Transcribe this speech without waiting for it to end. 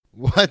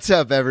What's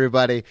up,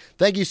 everybody?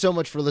 Thank you so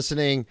much for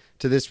listening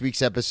to this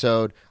week's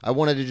episode. I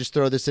wanted to just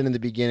throw this in the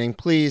beginning.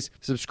 Please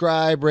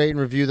subscribe, rate, and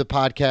review the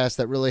podcast.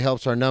 That really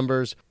helps our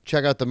numbers.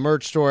 Check out the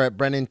merch store at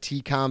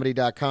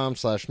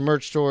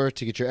brennantcomedy.com/merch store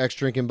to get your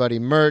ex-drinking buddy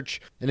merch.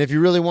 And if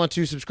you really want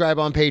to, subscribe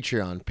on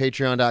Patreon,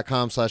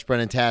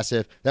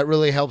 patreon.com/brennantassif. That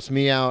really helps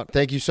me out.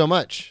 Thank you so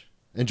much.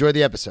 Enjoy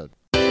the episode.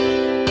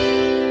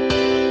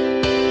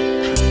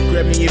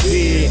 Grab me a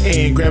beer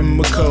and grab him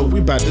a coke. We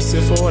bout to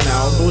sit for an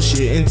hour,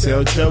 bullshit and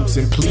tell jokes.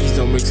 And please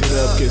don't mix it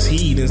up, cause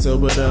he done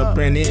sobered up.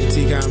 Brennan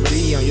T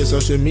Comedy on your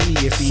social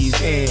media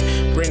feeds.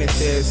 And Brennan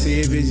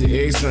Tassif is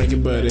your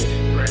ex-drinking buddy.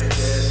 Brennan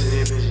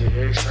Tassif is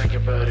your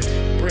ex-drinking buddy.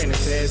 Brennan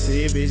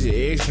Tassif is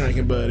your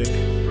ex-drinking buddy.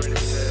 Brennan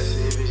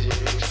Tassif is your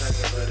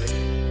ex-drinking buddy.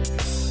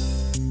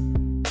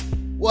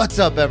 What's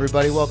up,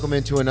 everybody? Welcome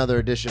into another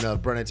edition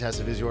of Brennan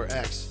Tassif is your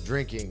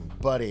ex-drinking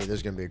buddy.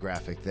 There's going to be a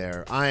graphic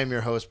there. I am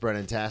your host,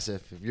 Brennan Tassif.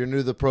 If you're new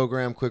to the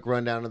program, quick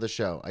rundown of the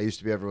show. I used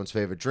to be everyone's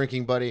favorite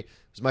drinking buddy. It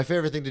was my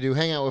favorite thing to do,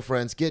 hang out with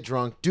friends, get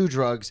drunk, do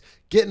drugs,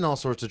 get in all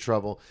sorts of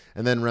trouble,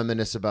 and then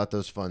reminisce about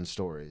those fun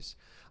stories.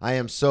 I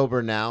am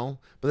sober now,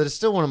 but it is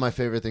still one of my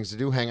favorite things to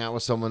do, hang out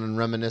with someone and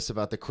reminisce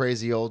about the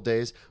crazy old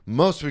days.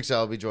 Most weeks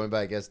I'll be joined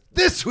by a guest.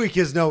 This week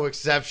is no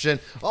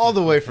exception. All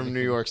the way from New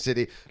York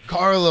City,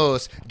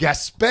 Carlos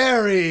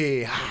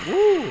Gasperi.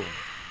 Woo.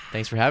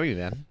 Thanks for having me,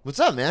 man. What's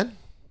up, man?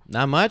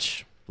 Not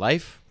much.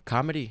 Life,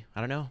 comedy.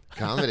 I don't know.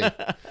 Comedy.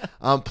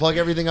 Plug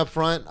everything up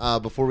front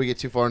before we get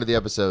too far into the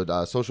episode.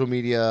 Social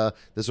media,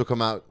 this will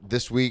come out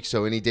this week,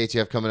 so any dates you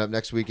have coming up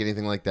next week,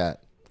 anything like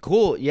that.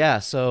 Cool. Yeah.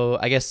 So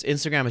I guess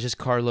Instagram is just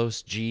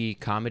Carlos G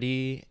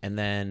Comedy. And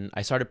then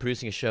I started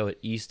producing a show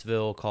at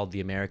Eastville called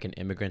The American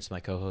Immigrants, my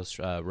co-host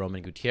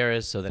Roman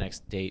Gutierrez. So the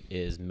next date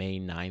is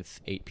May 9th,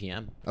 8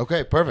 p.m.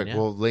 Okay, perfect. Yeah.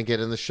 We'll link it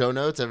in the show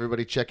notes.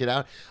 Everybody check it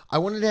out. I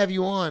wanted to have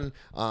you on,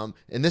 and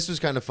this was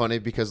kind of funny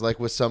because like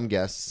with some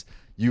guests,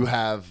 you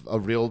have a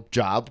real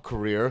job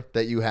career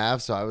that you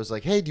have. So I was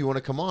like, hey, do you want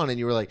to come on? And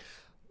you were like,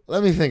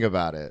 let me think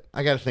about it.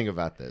 I got to think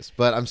about this.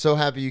 But I'm so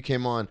happy you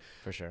came on.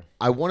 For sure.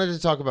 I wanted to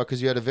talk about,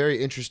 because you had a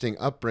very interesting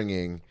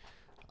upbringing.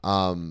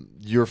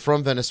 You're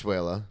from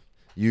Venezuela.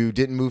 You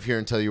didn't move here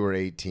until you were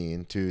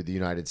 18 to the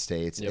United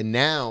States. Yep. And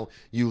now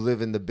you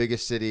live in the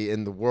biggest city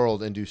in the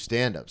world and do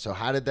stand-up. So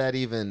how did that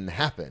even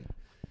happen?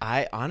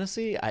 I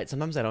honestly,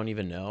 sometimes I don't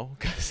even know.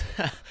 Cause,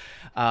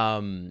 so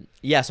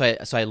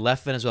I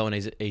left Venezuela when I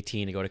was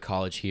 18 to go to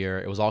college here.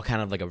 It was all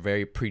kind of like a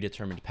very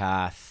predetermined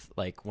path.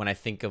 Like when I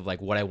think of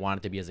like what I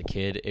wanted to be as a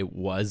kid, it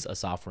was a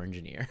software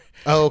engineer.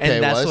 Oh, okay.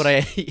 And that's what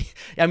I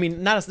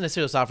mean, not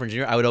necessarily a software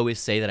engineer. I would always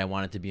say that I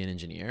wanted to be an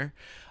engineer.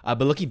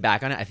 But looking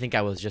back on it, I think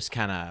I was just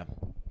kind of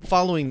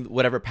following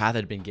whatever path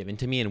had been given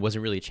to me and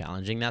wasn't really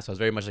challenging that. So I was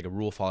very much like a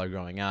rule follower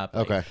growing up.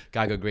 Like, okay.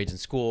 Got good grades in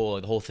school.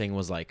 The whole thing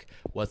was like,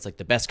 what's like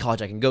the best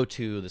college I can go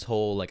to? This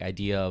whole like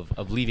idea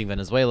of leaving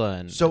Venezuela.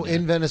 And so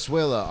in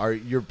Venezuela,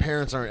 your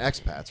parents aren't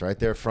expats, right?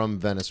 They're from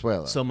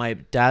Venezuela. So my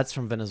dad's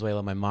from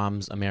Venezuela. My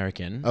mom's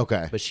American.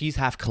 Okay. But she's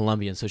half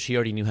Colombian, so she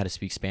already knew how to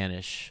speak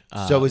Spanish.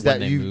 So is that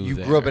when they you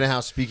moved grew up there. in a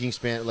house speaking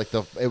Spanish? Like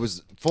it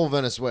was full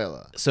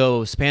Venezuela.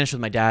 So Spanish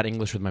with my dad,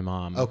 English with my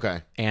mom.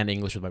 Okay. And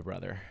English with my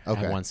brother. I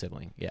Okay. have one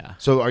sibling. Yeah.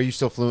 So are you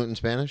still fluent in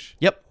Spanish?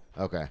 Yep.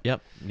 Okay.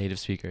 Yep. Native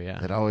speaker.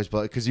 Yeah. It always,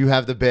 because you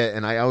have the bit,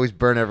 and I always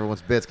burn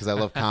everyone's bits because I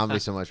love comedy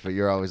so much. But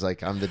you're always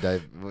like, I'm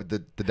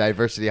the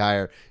diversity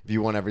hire if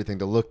you want everything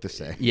to look the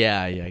same.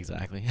 Yeah. Yeah.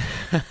 Exactly.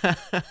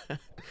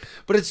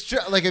 But it's true.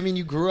 Like, I mean,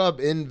 you grew up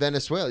in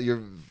Venezuela.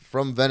 You're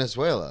from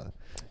Venezuela.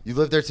 You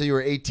lived there till you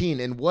were 18.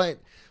 And what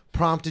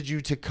prompted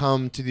you to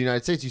come to the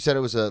United States? You said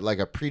it was like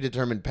a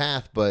predetermined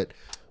path, but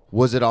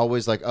was it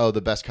always like, oh,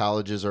 the best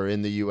colleges are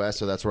in the U.S.,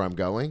 so that's where I'm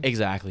going?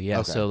 Exactly. Yeah.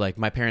 Okay. So like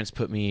my parents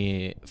put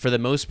me, for the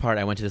most part,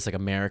 I went to this like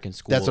American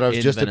school. That's what I was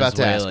in just about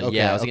to Venezuela. ask. Okay,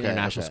 yeah, it was like okay, an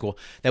international okay. school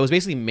that was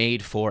basically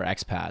made for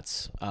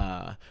expats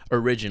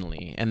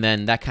originally, and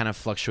then that kind of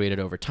fluctuated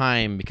over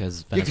time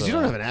because Yeah, because you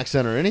don't have an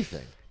accent or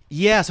anything.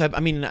 Yeah, so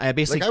I mean, I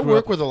basically Like, I grew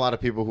work up, with a lot of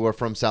people who are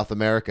from South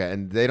America,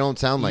 and they don't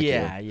sound like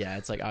yeah, you. yeah.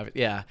 It's like,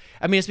 yeah.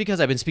 I mean, it's because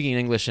I've been speaking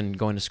English and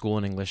going to school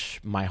in English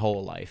my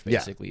whole life, Yeah.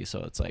 basically. So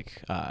it's like,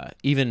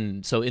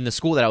 even so, in the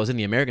school that I was in,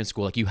 the American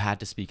school, like you had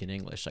to speak in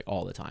English like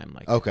all the time.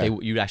 Like, Okay.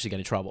 you'd actually get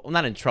in trouble. Well,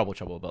 not in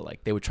trouble, but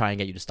like they would try and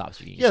get you to stop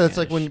speaking. Yeah, that's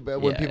like Spanish.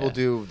 when Yeah, people yeah.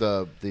 do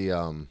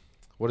the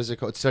what is it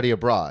called? Study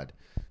abroad.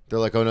 They're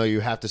like, oh no,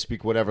 you have to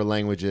speak whatever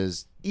language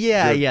is.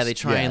 Yeah, you're- yeah. They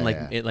try and like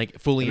yeah. it, like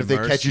fully And if they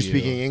immerse catch you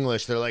speaking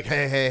English, they're like,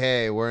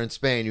 hey, we're in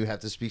Spain. You have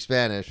to speak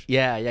Spanish.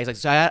 Yeah, exactly.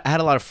 So I had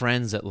a lot of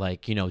friends that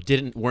like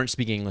weren't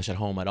speaking English at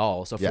home at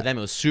all. So for Yeah. them,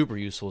 it was super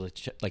useful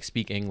to like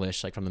speak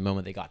English like from the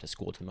moment they got to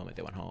school to the moment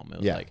they went home. It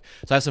was Yeah. like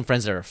so I have some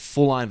friends that are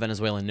full on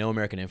Venezuelan, no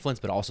American influence,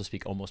 but also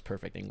speak almost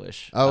perfect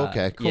English. Oh,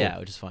 okay, cool. Yeah,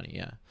 which is funny.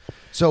 Yeah.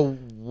 So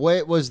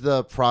what was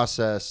the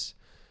process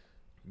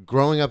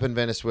growing up in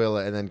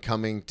Venezuela and then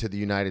coming to the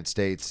United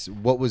States?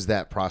 What was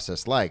that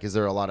process like? Is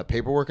there a lot of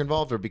paperwork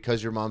involved, or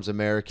because your mom's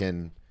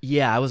American,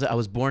 Yeah, I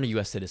was born a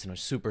U.S. citizen. I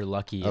was super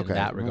lucky in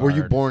that regard. Were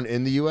you born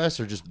in the U.S.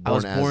 or just born I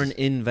was born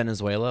in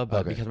Venezuela,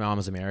 but because my mom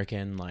was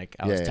American, like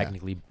I was Yeah.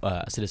 technically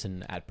a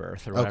citizen at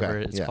birth or whatever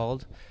it's Yeah.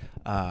 called.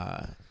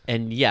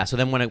 And yeah, so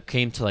then when it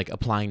came to like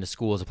applying to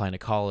schools, applying to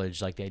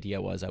college, like the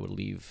idea was I would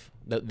leave.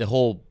 The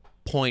whole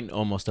point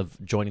almost of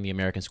joining the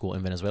American school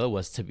in Venezuela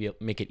was to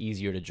make it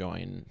easier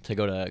to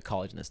go to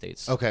college in the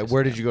States. Okay,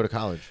 where did you go to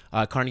college?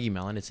 Carnegie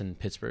Mellon. It's in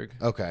Pittsburgh.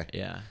 Okay.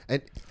 Yeah.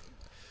 And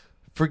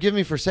forgive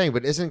me for saying,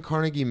 but isn't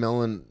Carnegie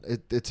Mellon,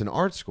 it's an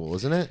art school,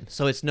 isn't it?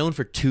 So it's known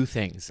for two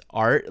things.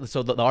 Art.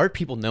 So the art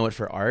people know it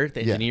for art.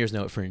 The Yeah. engineers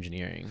know it for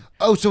engineering.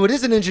 Oh, so it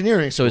is an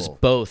engineering So school.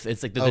 it's both.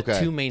 It's like the Okay.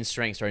 two main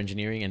strengths are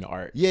engineering and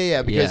art.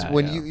 Yeah, because Yeah,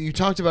 when yeah. you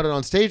talked about it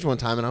on stage one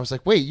time, and I was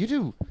like, wait, you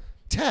do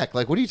tech?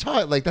 Like, what are you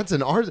talking? Like, that's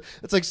an art.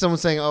 It's like someone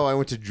saying, oh, I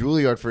went to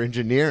Juilliard for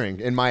engineering.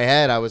 In my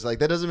head, I was like,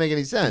 that doesn't make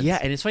any sense. Yeah,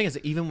 and it's funny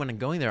because even when I'm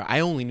going there,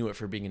 I only knew it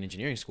for being an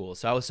engineering school.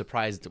 So I was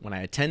surprised when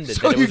I attended.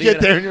 So that it you was get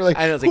even there and you're like,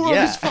 I was who like, are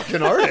yeah, these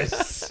fucking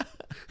artists?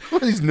 Who are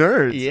these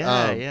nerds?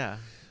 yeah, yeah.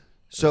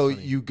 So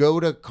you go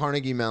to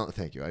Carnegie Mellon.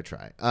 Thank you. I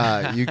try.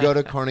 You go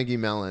to Carnegie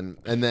Mellon,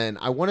 and then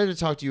I wanted to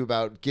talk to you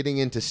about getting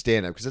into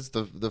stand-up because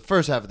that's the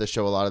first half of the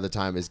show. A lot of the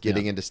time is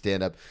getting into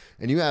stand-up,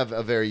 and you have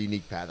a very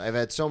unique path. I've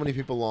had so many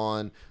people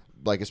on,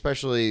 like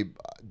especially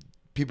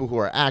people who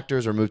are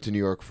actors or moved to New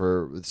York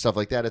for stuff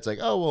like that. It's like,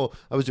 oh well,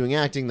 I was doing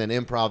acting, then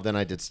improv, then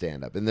I did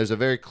stand-up, and there's a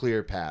very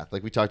clear path.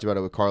 Like we talked about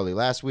it with Carly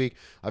last week.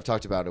 I've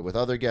talked about it with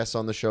other guests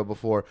on the show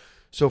before.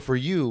 So for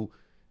you,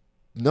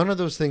 none of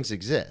those things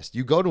exist.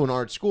 You go to an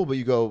art school, but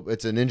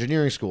it's an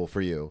engineering school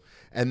for you.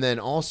 And then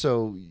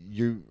also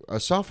you're a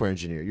software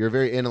engineer. You're a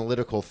very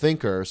analytical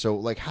thinker. So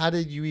like, how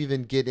did you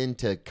even get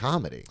into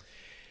comedy?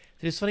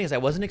 It's funny because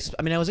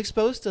I was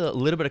exposed to a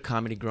little bit of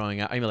comedy growing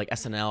up. I mean, like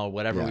SNL or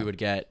whatever Yeah. we would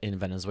get in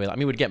Venezuela. I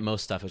mean, we'd get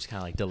most stuff. It was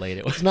kind of like delayed.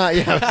 It was It's not,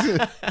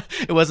 yeah.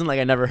 it wasn't like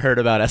I never heard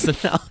about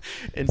SNL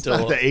until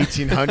Not the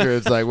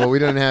 1800s. Like, well, we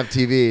didn't have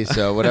TV,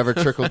 so whatever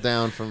trickled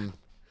down from.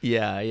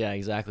 Yeah,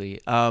 exactly.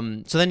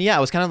 So then, I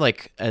was kind of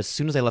like, as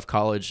soon as I left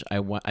college,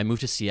 I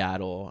moved to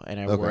Seattle and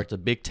I worked at a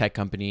big tech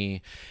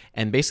company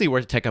and basically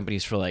worked at tech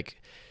companies for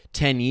like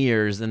 10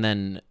 years. And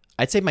then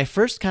I'd say my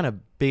first kind of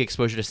big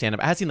exposure to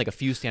stand-up, I had seen like a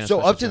few stand-up So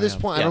specials up to this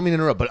growing point, up. I don't mean to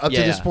interrupt, but up to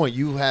Yeah, this yeah. point,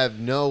 you have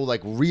no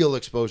like real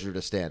exposure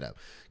to stand-up.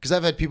 Because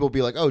I've had people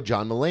be like, oh,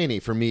 John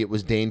Mulaney. For me, it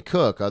was Dane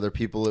Cook. Other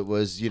people, it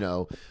was,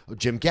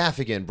 Jim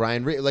Gaffigan,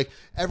 Brian Reed. Like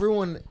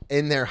everyone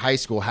in their high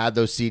school had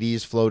those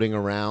CDs floating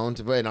around.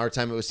 In our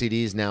time, it was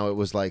CDs. Now it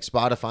was like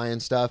Spotify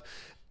and stuff.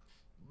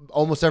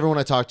 Almost everyone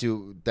I talked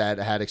to that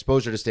had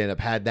exposure to stand-up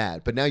had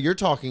that. But now you're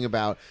talking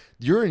about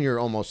you're in your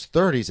almost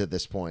 30s at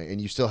this point, and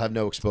you still have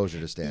no exposure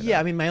to stand-up. Yeah,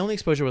 I mean, my only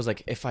exposure was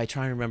like, if I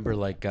try and remember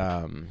like,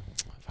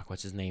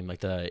 what's his name? Like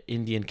the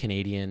Indian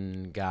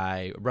Canadian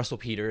guy, Russell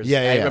Peters. Yeah,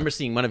 I yeah. remember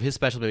seeing one of his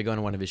specials, maybe going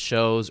to one of his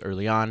shows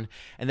early on.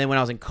 And then when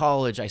I was in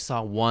college, I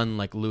saw one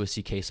like Louis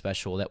C.K.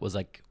 special that was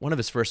like one of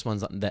his first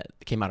ones that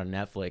came out on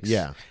Netflix.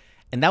 Yeah.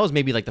 And that was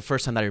maybe like the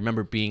first time that I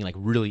remember being like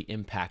really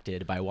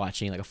impacted by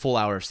watching like a full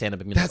hour of stand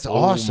up. That's like,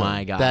 awesome. Oh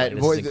my God. That,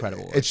 this is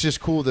incredible. It's just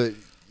cool that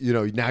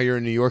now you're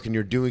in New York and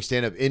you're doing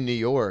stand up in New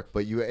York,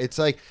 but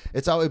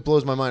it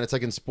blows my mind. It's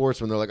like in sports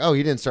when they're like, oh,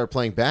 he didn't start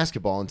playing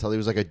basketball until he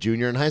was like a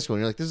junior in high school.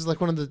 And you're like, this is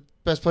like one of the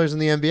best players in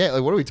the NBA.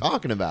 Like, what are we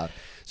talking about?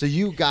 So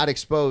you got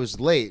exposed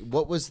late.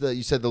 What was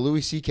you said the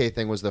Louis C.K.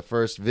 thing was the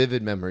first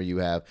vivid memory you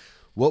have.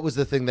 What was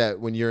the thing that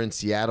when you're in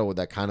Seattle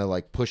that kind of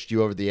like pushed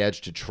you over the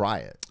edge to try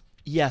it?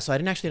 Yeah, so I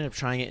didn't actually end up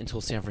trying it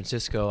until San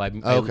Francisco. I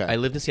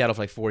lived in Seattle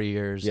for like 4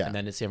 years, Yeah. and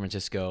then in San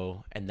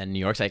Francisco, and then New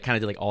York. So I kind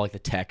of did like all like the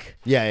tech,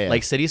 Yeah.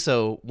 like cities.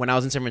 So when I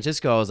was in San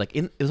Francisco, I was like,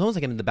 it was almost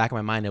like in the back of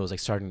my mind, it was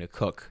like starting to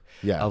cook.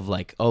 Yeah. Of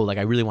like, oh, like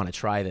I really want to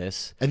try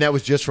this. And that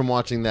was just from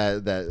watching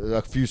that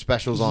a few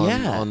specials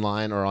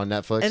online or on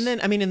Netflix.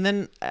 And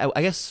then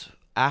I guess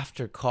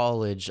after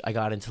college, I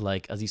got into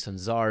like Aziz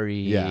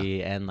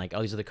Ansari and like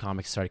all these other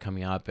comics started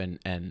coming up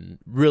and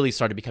really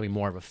started becoming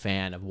more of a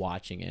fan of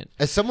watching it.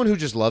 As someone who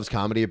just loves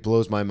comedy, it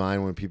blows my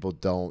mind when people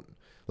don't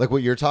like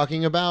what you're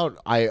talking about.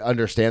 I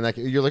understand that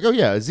you're like, oh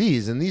yeah,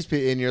 Aziz and these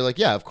people, and you're like,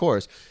 yeah, of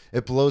course.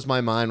 It blows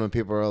my mind when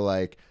people are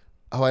like,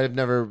 oh, I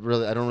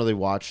don't really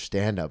watch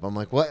stand up. I'm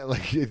like, what?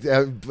 Like,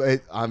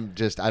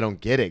 I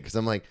don't get it because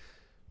I'm like,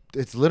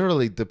 it's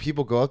literally the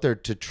people go out there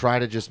to try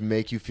to just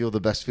make you feel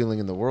the best feeling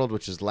in the world,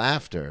 which is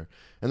laughter.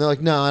 And they're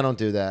like, no, I don't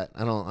do that.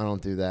 I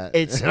don't do that.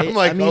 I'm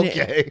like,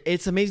 okay.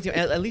 It's amazing.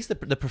 At least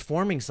the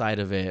performing side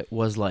of it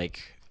was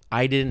like,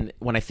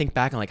 when I think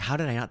back, I'm like, how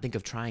did I not think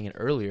of trying it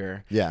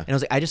earlier? Yeah. And I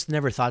was like, I just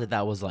never thought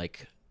that was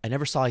like, I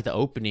never saw like the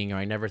opening, or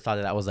I never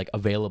thought that was like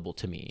available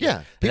to me. Yeah.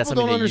 That's People don't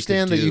something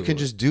understand that you do. can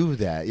just do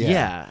that. Yeah.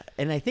 Yeah.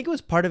 And I think it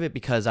was part of it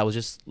because I was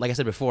just, like I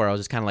said before, I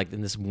was just kind of like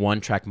in this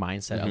one track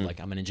mindset of like,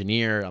 I'm an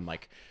engineer. I'm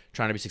like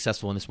trying to be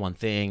successful in this one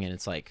thing. And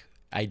it's like,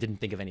 I didn't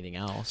think of anything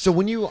else. So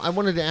I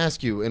wanted to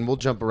ask you, and we'll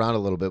jump around a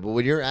little bit, but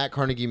when you're at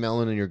Carnegie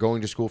Mellon and you're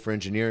going to school for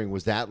engineering,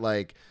 was that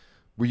like,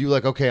 were you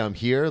like, okay, I'm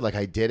here, like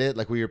I did it?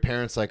 Like, were your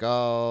parents like,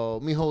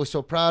 oh, mijo, we're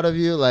so proud of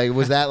you? Like,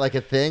 was that like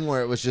a thing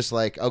where it was just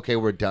like, okay,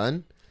 we're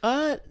done?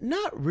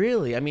 Not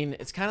really. I mean,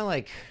 it's kind of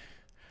like,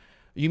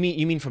 You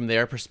mean from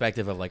their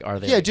perspective of like, are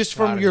they? Yeah, like, just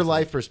proud from of your themselves?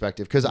 life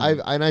perspective, because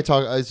I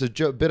talk. It's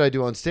a bit I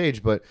do on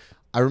stage, but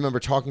I remember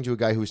talking to a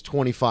guy who was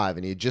 25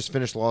 and he had just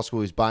finished law school.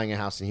 He was buying a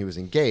house and he was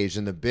engaged.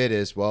 And the bit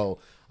is, well,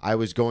 I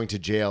was going to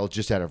jail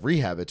just out of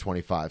rehab at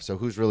 25. So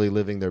who's really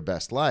living their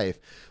best life?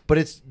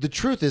 But the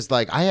truth is,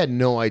 like, I had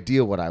no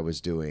idea what I was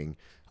doing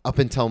up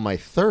until my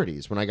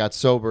 30s when I got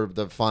sober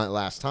the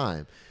last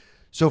time.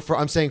 So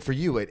I'm saying for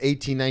you at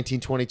 18, 19,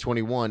 20,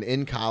 21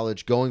 in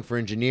college, going for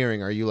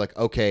engineering, are you like,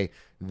 okay,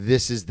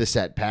 this is the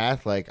set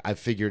path? Like, I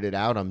figured it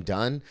out. I'm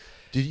done.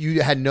 Did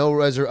you had no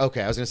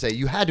Okay, I was gonna say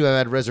you had to have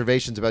had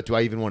reservations about, do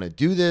I even want to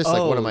do this?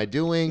 Like, what am I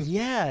doing?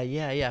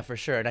 Yeah, for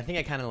sure. And I think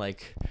I kind of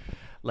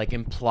like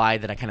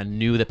implied that I kind of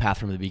knew the path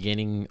from the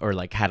beginning, or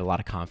like had a lot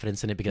of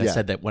confidence in it, because I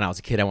said that when I was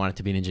a kid I wanted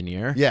to be an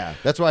engineer. Yeah,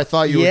 that's why I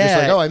thought you were just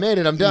like, oh, I made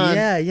it, I'm done.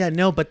 Yeah,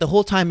 no, but the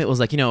whole time it was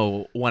like,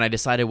 when I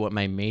decided what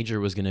my major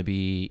was going to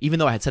be, even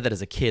though I had said that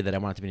as a kid that I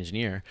wanted to be an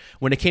engineer,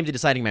 when it came to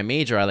deciding my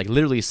major, I like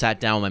literally sat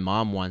down with my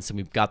mom once and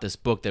we got this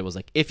book that was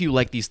like, if you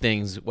like these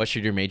things, what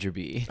should your major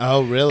be?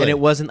 Oh, really?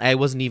 And I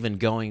wasn't even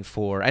going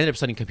for, I ended up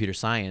studying computer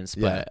science,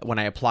 but when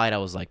I applied, I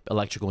was like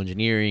electrical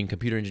engineering,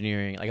 computer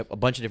engineering, like a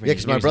bunch of different. Yeah,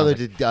 because my brother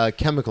did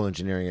chemical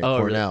engineering at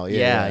Cornell. Really?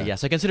 Yeah.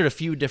 So I considered a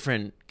few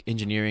different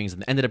engineerings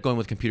and ended up going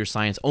with computer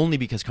science only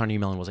because Carnegie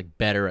Mellon was like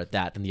better at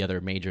that than the other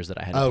majors that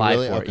I had applied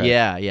really? for. Okay.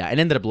 Yeah, and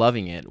ended up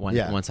loving it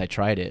once I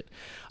tried it.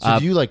 So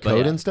do you like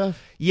code yeah. and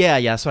stuff? Yeah,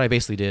 that's what I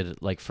basically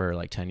did like for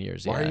like 10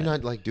 years. Why are you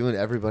not like doing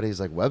everybody's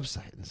like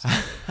website and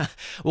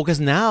stuff? Well, because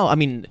now, I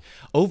mean,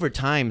 over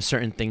time,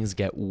 certain things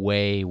get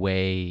way,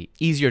 way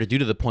easier to do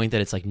to the point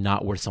that it's like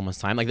not worth someone's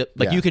time. Like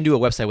you can do a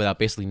website without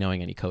basically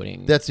knowing any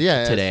coding.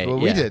 Today. That's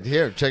what we did.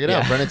 Here, check it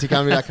out.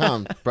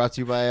 BrennanTComedy.com. Brought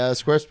to you by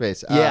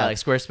Squarespace. Like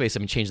Squarespace, I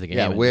mean, changed the game.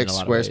 Yeah, in Wix, a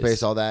lot of Squarespace,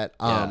 ways. all that.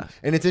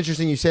 And it's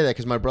interesting you say that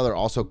because my brother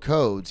also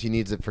codes. He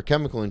needs it for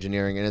chemical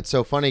engineering. And it's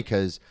so funny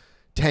because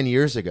 10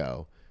 years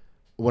ago,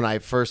 when I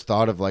first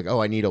thought of like,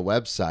 oh, I need a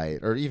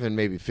website, or even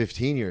maybe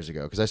 15 years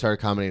ago, because I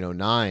started comedy in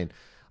 2009,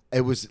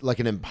 it was like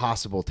an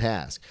impossible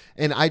task.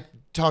 And I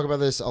talk about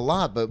this a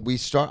lot, but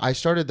I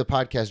started the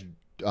podcast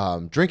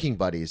Drinking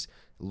Buddies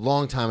a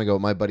long time ago.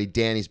 My buddy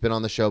Danny's been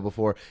on the show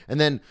before, and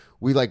then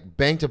we like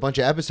banked a bunch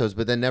of episodes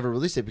but then never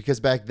released it because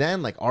back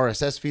then like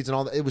RSS feeds and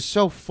all that, it was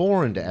so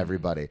foreign to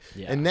everybody.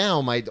 And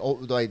now my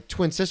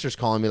twin sister's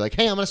calling me like,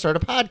 hey, I'm gonna start a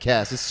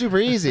podcast, it's super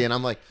easy. And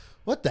I'm like,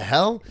 what the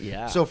hell?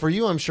 Yeah. So for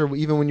you, I'm sure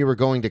even when you were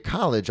going to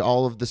college,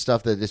 all of the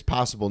stuff that is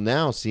possible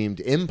now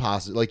seemed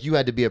impossible. Like you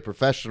had to be a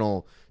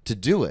professional to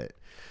do it.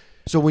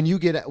 So when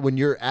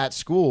you're at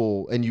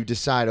school and you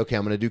decide, okay,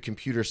 I'm going to do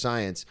computer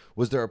science,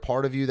 was there a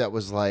part of you that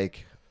was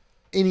like,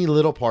 any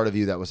little part of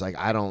you that was like,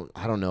 I don't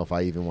know if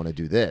I even want to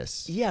do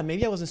this? Yeah,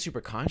 maybe I wasn't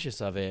super conscious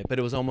of it, but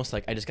it was almost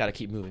like I just got to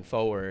keep moving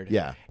forward.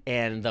 Yeah.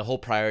 And the whole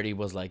priority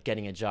was like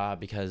getting a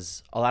job,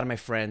 because a lot of my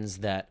friends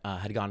that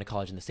had gone to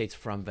college in the States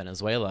from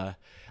Venezuela,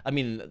 I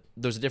mean,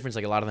 there's a difference.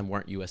 Like a lot of them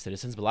weren't U.S.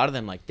 citizens, but a lot of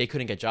them, like, they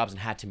couldn't get jobs and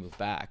had to move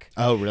back.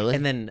 Oh, really?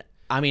 And then,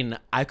 I mean,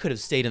 I could have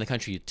stayed in the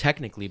country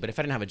technically, but if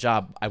I didn't have a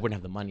job, I wouldn't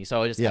have the money.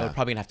 So I would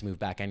probably have to move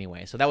back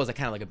anyway. So that was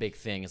kind of like a big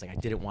thing. It's like I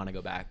didn't want to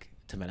go back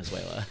to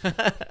Venezuela.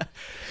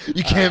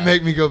 You can't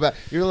make me go back.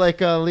 You're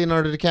like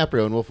Leonardo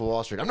DiCaprio in Wolf of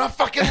Wall Street. I'm not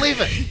fucking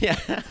leaving. Yeah.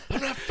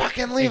 I'm not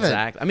fucking leaving.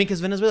 Exactly. I mean,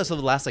 because Venezuela, so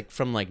the last like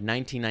from like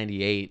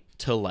 1998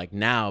 till like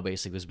now,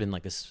 basically, there's been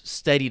like this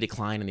steady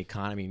decline in the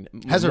economy.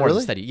 Has it more than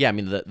really? Steady. Yeah, I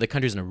mean, the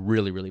country's in a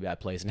really, really bad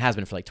place and has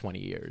been for like 20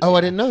 years. Oh,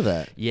 I didn't know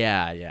that.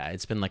 Yeah.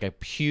 It's been like a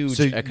huge.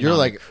 So you're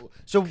like,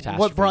 so what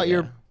catastrophe, brought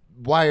yeah.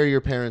 why are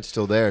your parents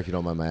still there, if you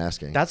don't mind my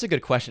asking? That's a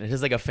good question. It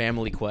is like a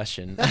family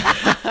question.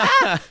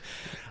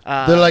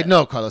 They're like,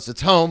 no, Carlos,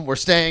 it's home. We're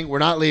staying. We're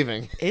not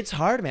leaving. It's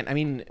hard, man. I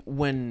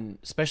mean,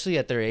 especially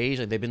at their age,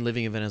 like they've been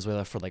living in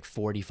Venezuela for like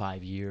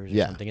 45 years or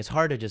something. It's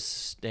hard to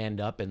just stand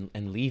up and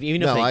leave,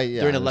 even if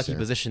they're in a lucky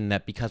position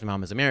that because my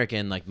mom is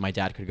American, like my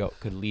dad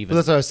could leave. But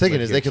that's what I was thinking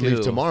live is here they could leave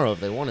too. tomorrow if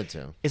they wanted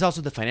to. It's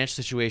also the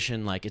financial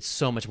situation. Like it's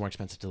so much more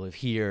expensive to live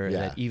here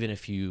that even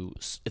if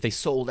they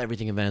sold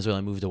everything in Venezuela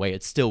and moved away,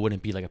 it still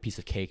wouldn't be like a piece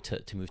of cake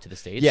to move to the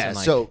States. Yeah. And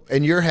like, so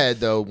in your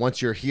head though,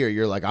 once you're here,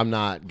 you're like, I'm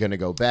not gonna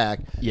go back.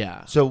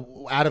 Yeah. So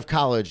out of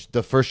college,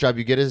 the first job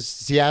you get is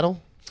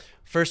Seattle?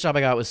 First job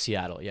I got was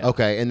Seattle. Yeah.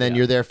 Okay, and then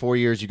you're there 4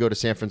 years. You go to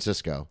San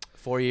Francisco.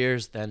 4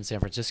 years, then San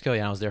Francisco.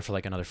 Yeah, I was there for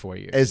like another 4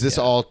 years. Is this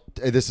all?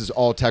 This is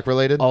all tech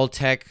related? All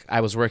tech.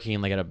 I was working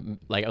like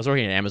I was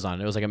working at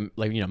Amazon. It was like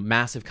a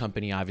massive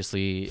company,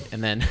 obviously.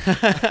 And then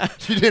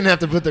You didn't have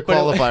to put the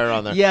qualifier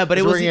on there. Yeah, but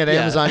it was working at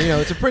Amazon.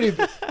 It's a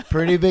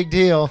pretty big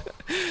deal.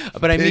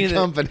 But I Big mean,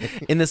 company.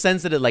 in the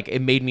sense that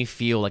it made me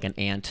feel like an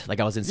ant, like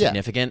I was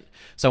insignificant.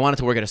 So I wanted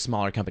to work at a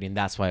smaller company, and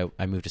that's why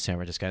I moved to San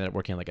Francisco. I ended up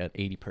working at like an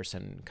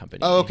 80-person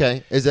company. Oh,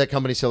 okay. Is that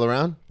company still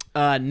around?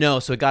 No,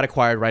 so it got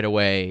acquired right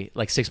away,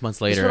 like 6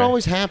 months later. That's what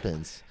always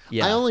happens.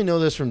 Yeah. I only know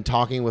this from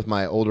talking with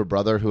my older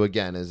brother, who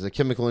again is a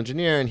chemical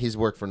engineer, and he's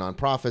worked for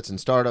nonprofits and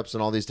startups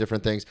and all these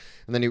different things.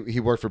 And then he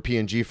worked for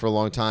P&G for a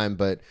long time,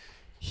 but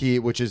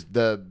which is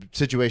the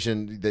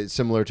situation that's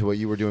similar to what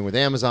you were doing with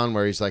Amazon,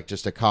 where he's like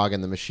just a cog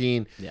in the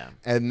machine. Yeah.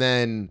 And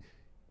then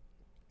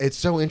it's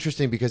so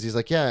interesting because he's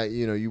like, yeah,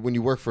 when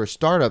you work for a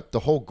startup, the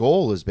whole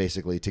goal is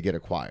basically to get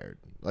acquired.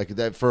 Like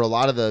that for a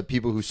lot of the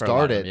people who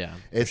start it,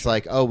 it's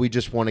like, oh, we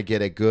just want to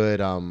get a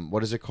good,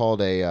 what is it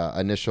called?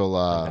 Initial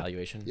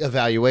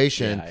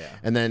evaluation.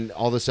 And then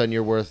all of a sudden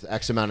you're worth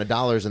X amount of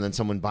dollars and then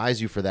someone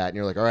buys you for that. And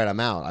you're like, all right, I'm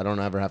out. I don't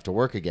ever have to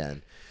work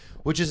again,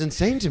 which is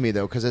insane to me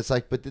though. Cause it's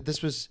like, but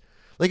this was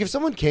like, if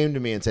someone came to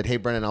me and said, hey,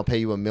 Brennan, I'll pay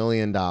you $1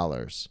 million,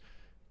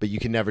 but you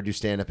can never do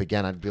stand-up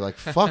again, I'd be like,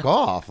 fuck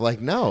off.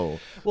 Like, no.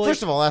 Well,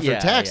 first of all, after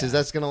taxes,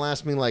 that's going to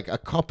last me like a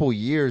couple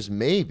years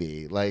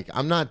maybe. Like,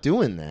 I'm not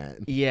doing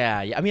that. Yeah.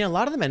 I mean, a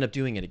lot of them end up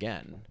doing it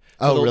again.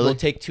 So really? They'll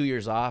take 2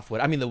 years off.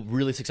 The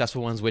really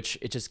successful ones, which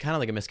it's just kind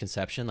of like a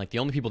misconception. Like, the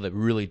only people that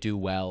really do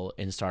well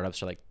in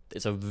startups are like,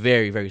 it's a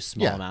very, very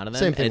small amount of them.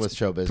 Same thing with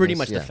show business. Pretty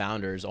much the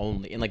founders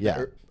only. And like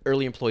the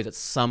early employees at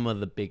some of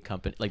the big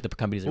companies, like the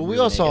companies. Well, we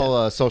all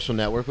saw Social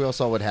Network. We all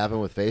saw what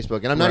happened with Facebook.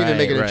 And I'm not even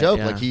making a joke.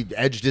 Yeah. Like, he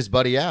edged his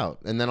buddy out.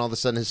 And then all of a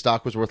sudden his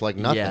stock was worth like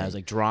nothing. Yeah, it was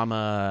like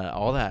drama,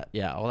 all that.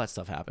 Yeah, all that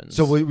stuff happens.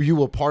 So were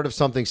you a part of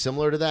something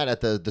similar to that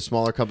at the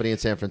smaller company in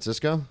San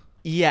Francisco?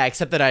 Yeah,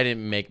 except that I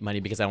didn't make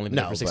money because I only been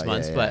there for 6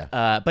 months.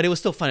 But it was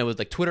still fun. It was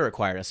like Twitter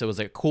acquired us. So it was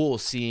like cool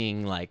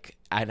seeing like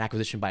an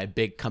acquisition by a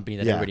big company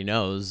that everybody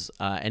knows,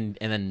 and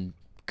then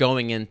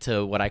going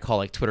into what I call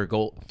like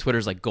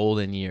Twitter's like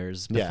golden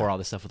years before all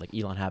this stuff with like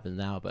Elon happens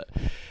now. But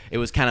it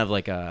was kind of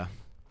like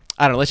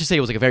I don't know. Let's just say it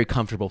was like a very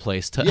comfortable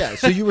place to. Yeah.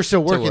 So you were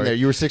still working there.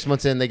 You were 6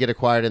 months in. They get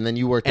acquired, and then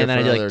you worked there for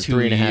another like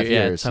 3.5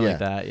 years. Something like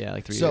that. Yeah,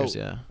 like 3 years.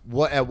 Yeah.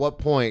 At what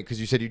point? Because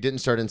you said you didn't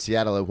start in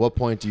Seattle. At what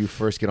point do you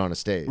first get on a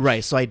stage?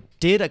 Right. So I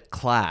did a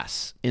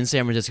class in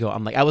San Francisco.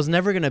 I'm like, I was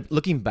never gonna.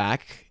 Looking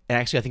back, and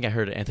actually, I think I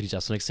heard Anthony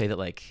Jeselnik say that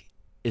like.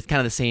 It's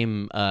kind of the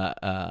same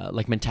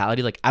like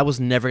mentality. Like I was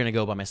never gonna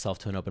go by myself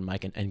to an open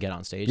mic and get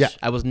on stage. Yeah.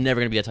 I was never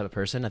gonna be that type of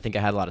person. I think I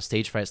had a lot of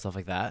stage fright, stuff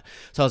like that.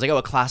 So I was like, oh,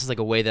 a class is like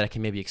a way that I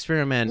can maybe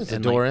experiment. It's a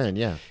door in,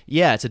 yeah.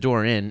 Yeah, it's a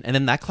door in. And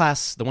then that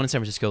class, the one in San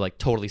Francisco, like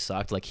totally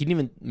sucked. Like he didn't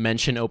even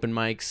mention open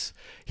mics.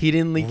 He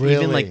didn't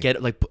even like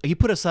get like he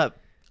put us up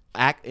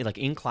like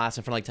in class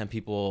in front of like 10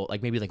 people,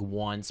 like maybe like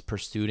once per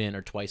student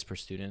or twice per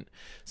student,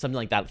 something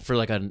like that for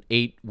like an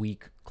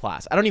 8-week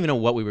class. I don't even know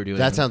what we were doing.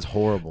 That sounds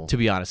horrible, to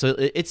be honest. So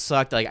it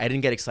sucked. Like I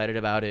didn't get excited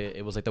about it.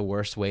 It was like the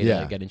worst way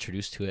to get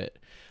introduced to it.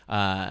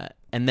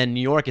 And then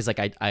New York is like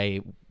I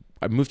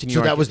moved to New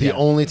York. So that was the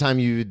only time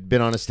you'd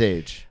been on a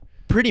stage.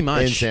 Pretty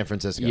much. In San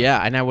Francisco. Yeah,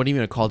 and I wouldn't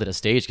even have called it a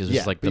stage because it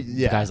was like the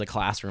guy's like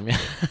classroom.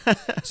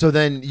 So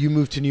then you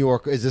moved to New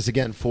York. Is this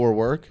again for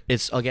work?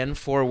 It's again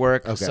for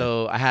work. Okay.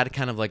 So I had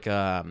kind of like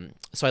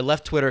so I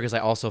left Twitter because I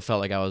also felt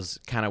like I was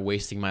kind of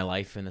wasting my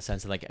life in the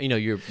sense that like,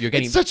 you're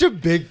getting. It's such a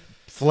big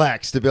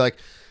flex to be like,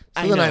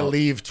 I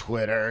leave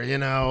Twitter,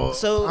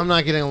 So I'm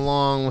not getting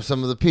along with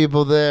some of the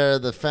people there,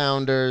 the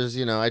founders,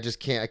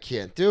 I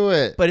can't do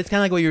it. But it's kind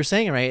of like what you were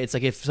saying, right? It's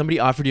like if somebody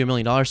offered you $1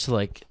 million to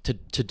like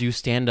to do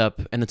stand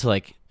up and to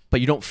like,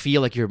 but you don't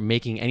feel like you're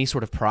making any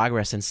sort of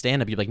progress in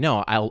stand up, you're like,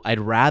 no, I'd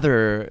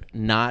rather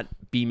not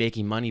be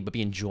making money but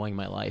be enjoying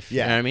my life.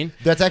 Yeah. You know what I mean?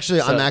 That's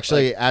actually I'm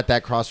actually at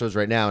that crossroads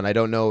right now, and I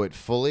don't know it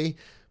fully.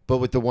 But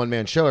with the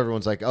one-man show,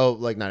 everyone's like, oh,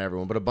 like not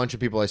everyone, but a bunch of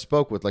people I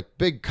spoke with, like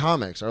big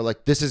comics, are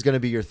like, this is going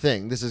to be your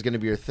thing. This is going to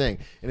be your thing.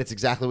 And it's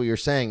exactly what you're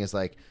saying is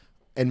like,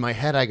 in my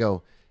head, I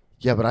go,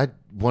 yeah, but I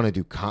want to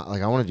do,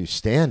 I want to do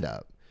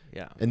stand-up.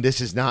 Yeah. And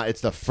this is not, it's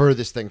the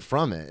furthest thing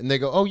from it. And they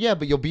go, oh, yeah,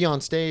 but you'll be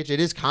on stage.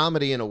 It is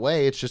comedy in a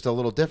way. It's just a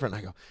little different.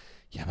 And I go,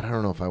 yeah, but I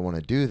don't know if I want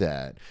to do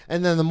that.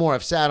 And then the more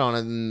I've sat on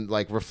it and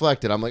like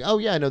reflected, I'm like, oh,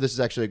 yeah, I know this is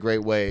actually a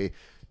great way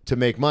to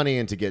make money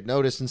and to get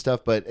noticed and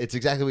stuff. But it's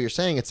exactly what you're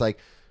saying. It's like,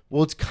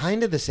 well, it's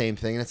kind of the same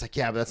thing. And it's like,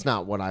 yeah, but that's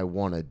not what I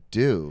want to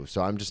do.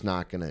 So I'm just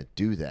not going to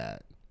do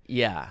that.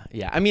 Yeah.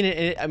 I mean,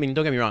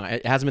 don't get me wrong.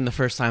 It hasn't been the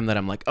first time that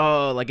I'm like,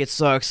 oh, like it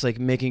sucks, like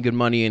making good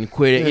money and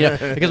quit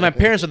it. Because my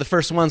parents are the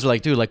first ones who are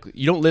like, dude, like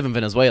you don't live in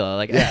Venezuela,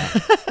 like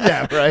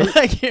yeah, right.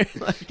 like,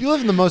 you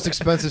live in the most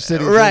expensive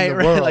city in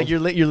the world. Like you're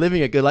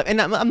living a good life, and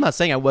I'm not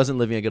saying I wasn't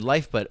living a good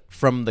life, but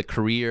from the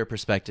career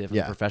perspective, from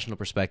the professional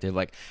perspective,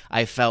 like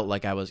I felt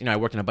like I was, I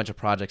worked in a bunch of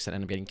projects that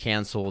ended up getting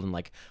canceled, and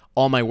like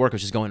all my work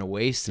was just going to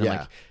waste. And I'm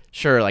like,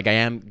 sure, like I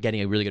am getting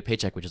a really good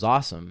paycheck, which is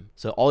awesome.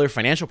 So all your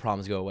financial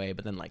problems go away,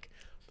 but then like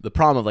the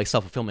problem of like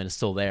self-fulfillment is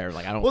still there.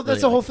 Like I don't. Well, that's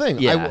really, the whole like, thing.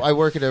 Yeah. I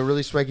work at a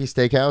really swanky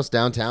steakhouse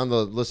downtown.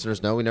 The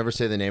listeners know we never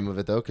say the name of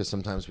it though, because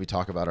sometimes we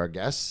talk about our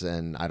guests,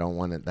 and I don't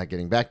want that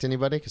getting back to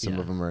anybody because some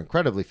of them are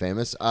incredibly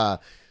famous. But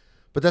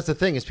that's the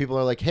thing is people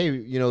are like, hey,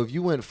 if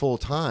you went full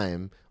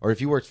time or if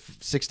you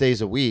worked 6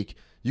 days a week,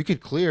 you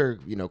could clear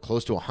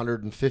close to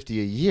 150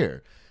 a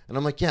year. And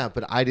I'm like, yeah,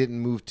 but I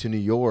didn't move to New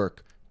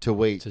York to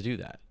wait to do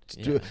that.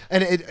 Yeah.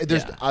 And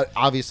there's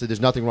obviously there's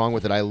nothing wrong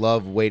with it. I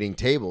love waiting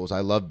tables. I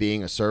love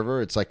being a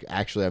server. It's like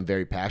actually I'm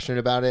very passionate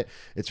about it.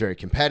 It's very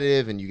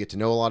competitive, and you get to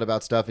know a lot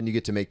about stuff, and you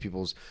get to make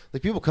people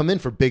come in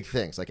for big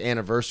things like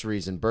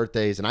anniversaries and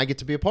birthdays, and I get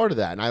to be a part of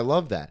that, and I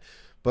love that.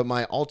 But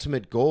my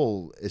ultimate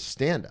goal is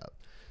stand up.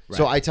 Right.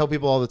 So I tell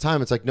people all the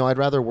time, it's like, no, I'd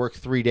rather work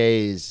 3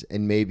 days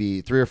and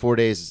maybe 3 or 4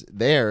 days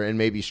there and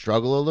maybe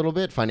struggle a little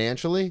bit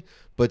financially,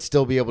 but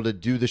still be able to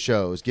do the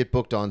shows, get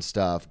booked on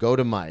stuff, go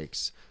to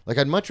mics. Like,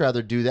 I'd much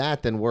rather do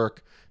that than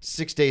work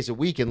 6 days a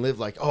week and live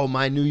like, oh,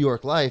 my New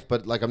York life,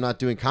 but like I'm not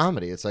doing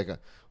comedy. It's like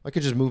I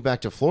could just move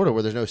back to Florida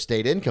where there's no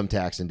state income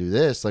tax and do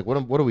this. Like, what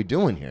are we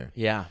doing here?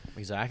 Yeah,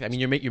 exactly. I mean,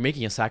 you're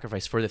making a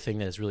sacrifice for the thing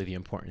that is really the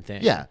important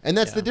thing. Yeah, and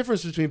that's the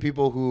difference between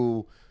people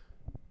who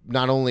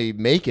not only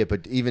make it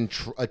but even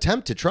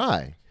attempt to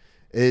try,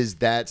 is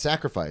that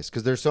sacrifice.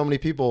 Because there's so many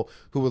people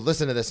who would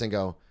listen to this and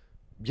go,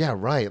 yeah,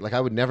 right. Like,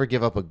 I would never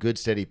give up a good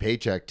steady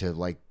paycheck to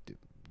like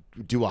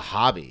do a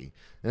hobby.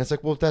 And it's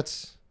like, well,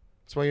 that's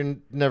why you're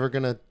never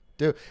gonna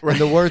do. In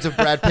the words of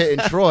Brad Pitt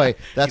and Troy,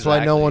 that's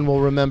why no one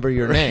will remember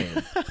your name.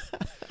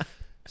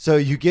 So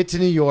you get to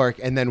New York,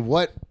 and then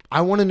what? I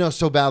want to know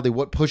so badly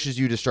what pushes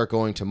you to start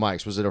going to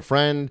mics. Was it a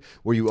friend?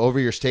 Were you over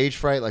your stage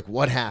fright? Like,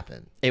 what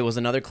happened? It was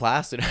another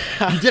class. You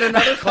did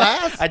another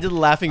class? I did the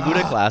Laughing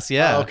Buddha class.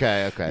 Yeah.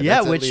 Okay.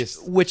 Yeah,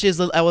 which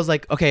is I was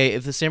like, okay,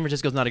 if the San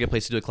Francisco's not a good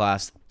place to do a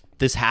class,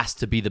 this has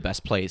to be the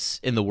best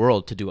place in the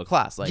world to do a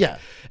class. Like, yeah.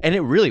 And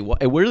it really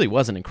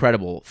was an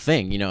incredible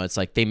thing. You know, it's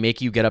like they make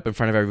you get up in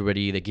front of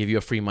everybody. They give you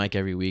a free mic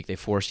every week. They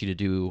force you to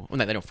do. Well,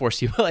 no, they don't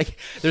force you. But like,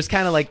 there's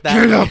kind of like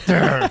that. Get up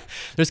there.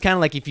 There's kind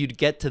of like if you'd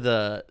get to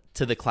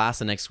the class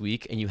the next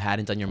week and you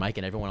hadn't done your mic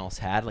and everyone else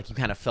had, like you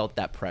kind of felt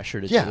that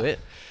pressure to do it.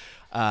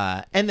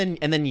 And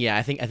then yeah,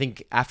 I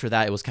think after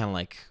that it was kind of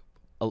like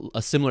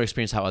a similar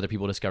experience how other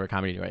people discover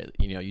comedy, right?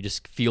 You know, you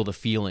just feel the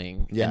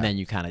feeling and then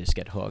you kind of just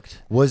get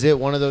hooked. Was it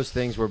one of those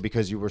things where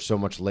because you were so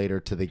much later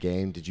to the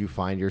game, did you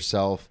find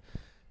yourself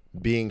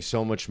being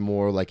so much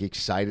more like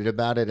excited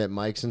about it at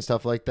mics and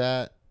stuff like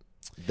that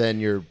than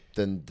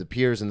the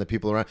peers and the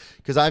people around?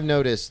 Because I've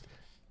noticed,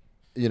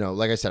 you know,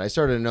 like I said, I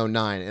started in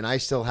 2009 and I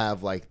still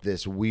have like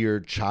this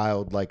weird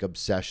childlike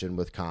obsession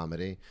with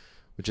comedy,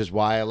 which is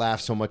why I laugh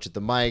so much at the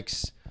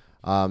mics.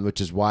 Which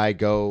is why I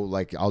go,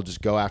 like, I'll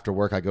just go after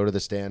work. I go to the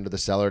Stand or the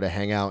Cellar to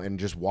hang out and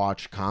just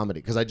watch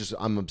comedy because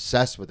I'm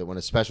obsessed with it. When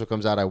a special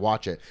comes out, I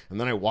watch it and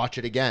then I watch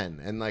it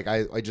again. And like,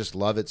 I just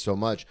love it so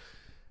much.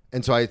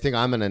 And so I think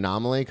I'm an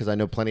anomaly because I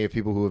know plenty of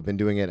people who have been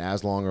doing it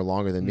as long or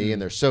longer than me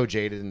and they're so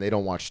jaded and they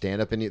don't watch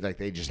stand up and like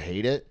they just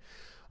hate it.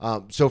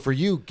 So for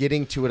you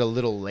getting to it a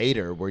little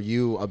later, were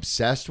you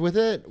obsessed with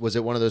it? Was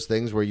it one of those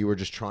things where you were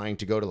just trying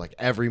to go to like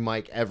every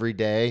mic every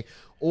day?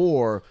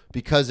 Or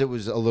because it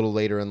was a little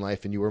later in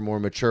life and you were more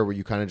mature, were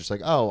you kind of just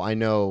like, oh, I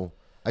know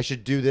I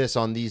should do this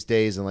on these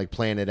days and like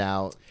plan it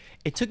out?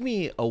 It took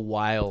me a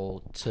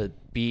while to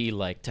be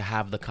like, to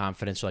have the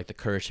confidence or like the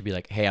courage to be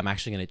like, hey, I'm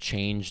actually going to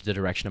change the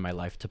direction of my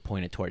life to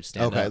point it towards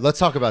stand-up. Okay, let's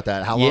talk about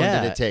that. How long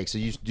did it take? So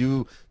you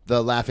do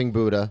the Laughing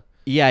Buddha.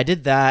 Yeah, I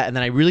did that, and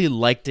then I really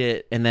liked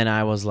it, and then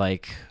I was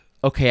like,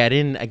 okay, I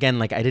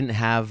didn't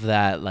have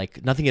that,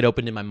 like, nothing had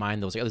opened in my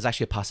mind that was like, oh, there's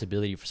actually a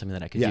possibility for something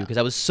that I could do, because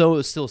I was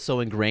still so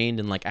ingrained,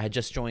 and like, I had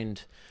just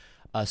joined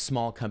a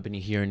small company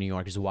here in New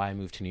York, is why I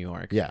moved to New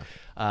York. Yeah.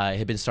 It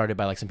had been started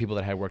by like some people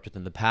that I had worked with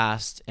in the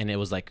past, and it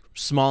was like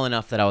small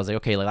enough that I was like,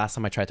 okay, like last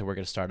time I tried to work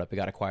at a startup, it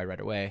got acquired right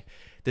away.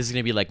 This is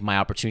going to be like my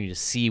opportunity to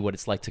see what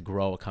it's like to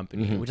grow a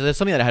company, which is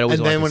something that I had always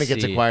wanted to see. And then when it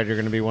gets acquired, you're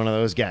going to be one of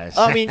those guys.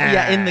 I mean,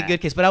 yeah, in the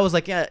good case. But I was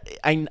like, yeah,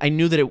 I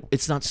knew that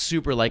it's not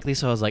super likely.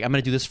 So I was like, I'm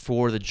going to do this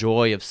for the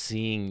joy of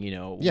seeing, you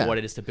know, what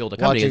it is to build a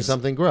company. Watching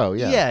something grow,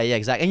 Yeah,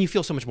 exactly. And you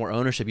feel so much more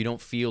ownership. You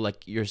don't feel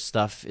like your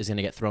stuff is going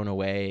to get thrown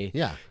away.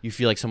 Yeah. You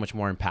feel like so much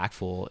more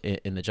impactful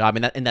in the job.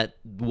 And that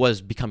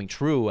was becoming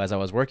true as I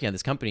was working at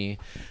this company.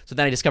 So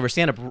then I discovered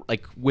stand-up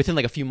like within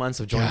like a few months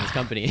of joining this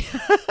company.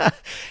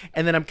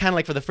 And then I'm kind of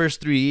like for the first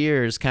 3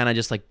 years, kind of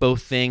just like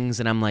both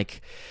things, and I'm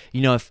like,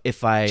 you know,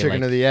 if I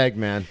chicken like, or the egg,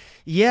 man.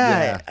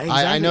 Yeah. Exactly.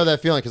 I know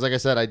that feeling because, like I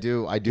said, I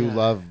do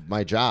love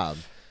my job.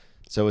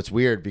 So it's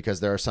weird because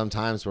there are some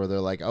times where they're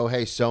like, oh,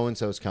 hey, so and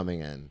so's coming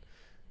in.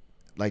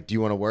 Like, do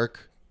you want to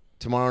work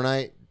tomorrow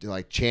night?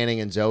 Like Channing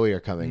and Zoe are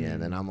coming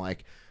in, and I'm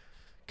like,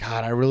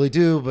 God, I really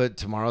do, but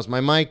tomorrow's my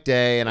mic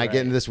day, and I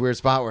get into this weird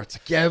spot where it's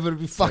like, yeah, but it'd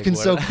be fucking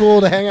so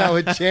cool to hang out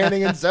with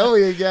Channing and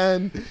Zoe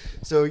again.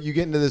 So you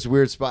get into this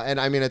weird spot,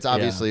 and I mean, it's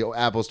obviously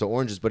apples to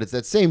oranges, but it's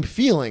that same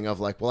feeling of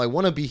like, well, I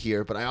want to be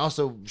here, but I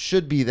also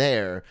should be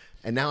there,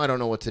 and now I don't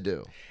know what to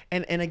do.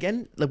 And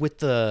again, like with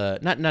the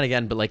not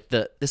again, but like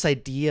this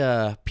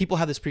idea, people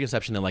have this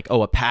preconception that like,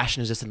 oh, a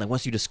passion is just, and like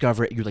once you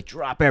discover it, you like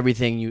drop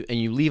everything and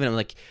you leave it. And I'm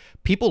like,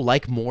 people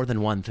like more than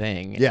one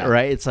thing. Yeah.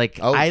 Right. It's like,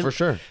 for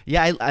sure.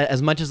 Yeah. I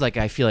as much as like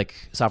I feel like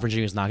software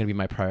engineering is not going to be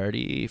my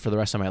priority for the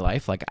rest of my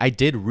life, like I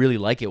did really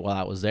like it while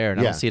I was there, and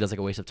I don't see it as like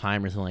a waste of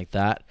time or something like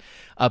that.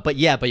 But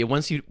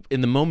once you, in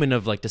the moment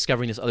of like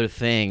discovering this other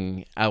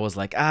thing, I was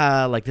like,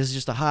 like this is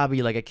just a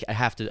hobby. Like I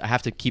have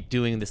to keep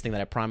doing this thing that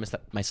I promised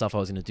that myself I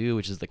was going to do,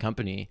 which is the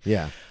company.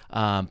 Yeah.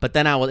 But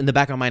then in the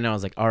back of my mind, I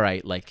was like, all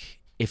right, like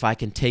if I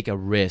can take a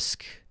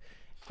risk,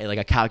 like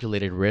a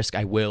calculated risk,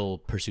 I will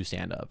pursue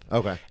stand up.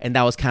 Okay. And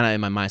that was kind of in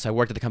my mind. So I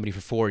worked at the company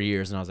for 4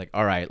 years, and I was like,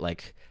 all right,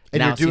 like.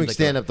 And you're doing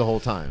stand up the whole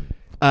time.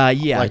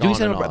 Yeah, like doing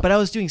stand-up, but I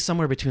was doing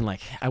somewhere between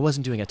like, I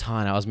wasn't doing a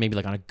ton. I was maybe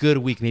like on a good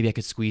week, maybe I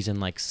could squeeze in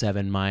like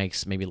 7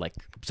 mics, maybe like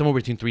somewhere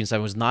between 3 and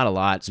 7 was not a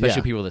lot,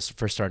 especially people that's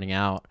first starting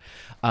out.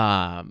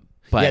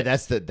 But yeah,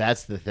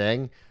 that's the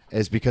thing,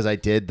 is because I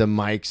did the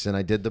mics and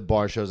I did the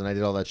bar shows and I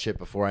did all that shit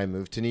before I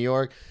moved to New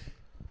York.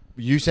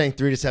 You saying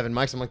 3 to 7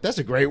 mics, I'm like, that's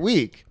a great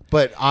week.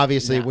 But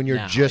obviously when you're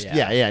now,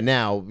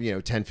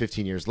 10,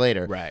 15 years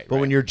later. Right. But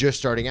when you're just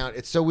starting out,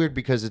 it's so weird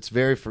because it's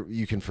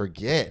you can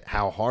forget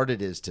how hard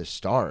it is to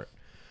start.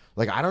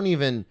 Like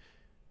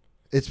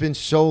it's been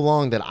so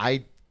long that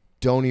I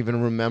don't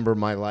even remember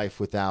my life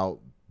without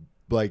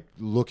like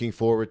looking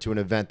forward to an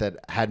event that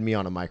had me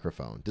on a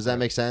microphone. Does that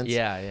make sense?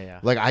 Yeah.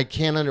 Like I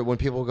can't when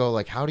people go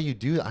like, how do you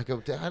do that? I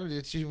go,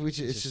 it's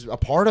just a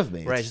part of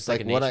me. Right. It's just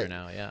like a nature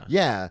now. Yeah.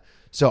 Yeah.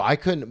 So I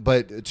couldn't,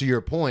 but to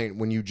your point,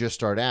 when you just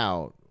start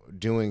out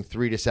doing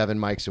 3 to 7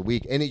 mics a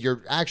week, and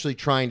you're actually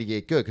trying to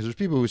get good, because there's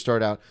people who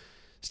start out.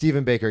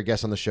 Stephen Baker, a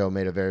guest on the show,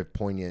 made a very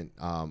poignant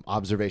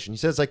observation. He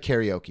says it's like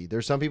karaoke.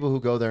 There's some people who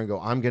go there and go,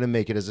 I'm going to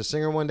make it as a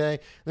singer one day.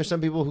 And there's some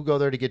people who go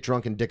there to get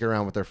drunk and dick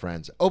around with their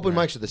friends. Open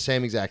mics are the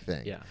same exact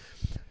thing. Yeah.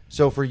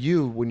 So for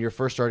you, when you're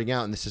first starting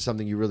out and this is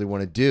something you really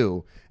want to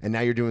do, and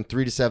now you're doing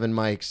 3 to 7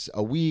 mics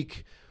a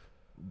week,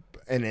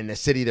 and in the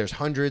city there's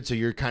hundreds, so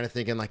you're kind of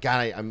thinking like,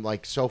 God, I'm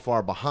like so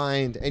far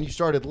behind. And you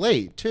started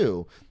late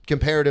too,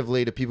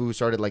 comparatively to people who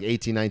started like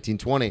 18, 19,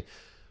 20.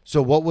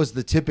 So what was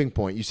the tipping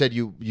point? You said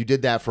you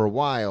did that for a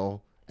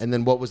while, and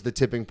then what was the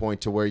tipping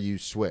point to where you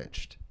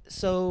switched?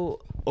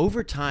 So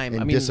over time,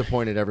 And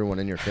disappointed everyone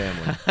in your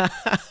family.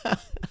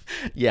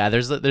 Yeah,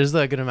 there's a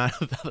good amount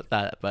of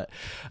that, but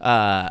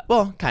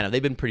well, kind of.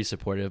 They've been pretty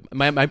supportive.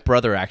 My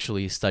brother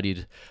actually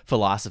studied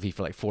philosophy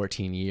for like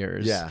 14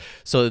 years. Yeah.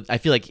 So I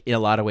feel like in a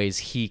lot of ways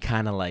he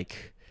kind of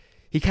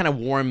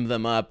warmed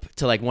them up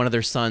to like one of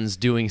their sons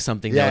doing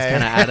something that was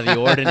kind of out of the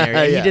ordinary.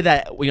 And he did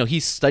that. He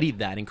studied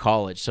that in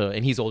college. So,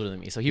 and he's older than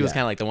me, so he was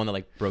kind of like the one that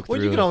like broke through.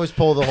 Well, you can always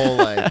pull the whole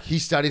like he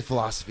studied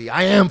philosophy.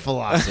 I am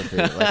philosophy.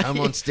 Like I'm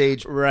on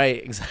stage.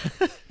 Right.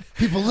 Exactly.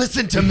 People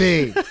listen to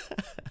me.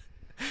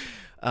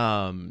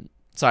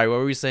 Sorry, what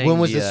were we saying? When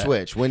was the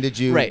switch? When did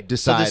you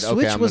decide? So the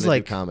switch I'm was gonna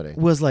like do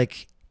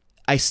comedy.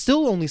 I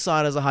still only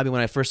saw it as a hobby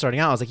when I first starting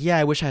out. I was like, yeah,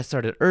 I wish I had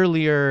started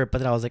earlier, but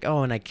then I was like,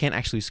 oh, and I can't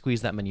actually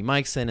squeeze that many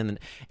mics in. And then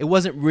it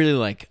wasn't really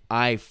like,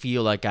 I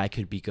feel like I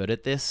could be good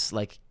at this,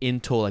 like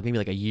until like maybe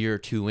like a year or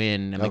two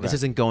in. I'm like, this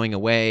isn't going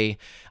away.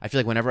 I feel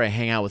like whenever I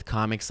hang out with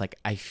comics, like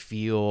I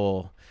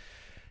feel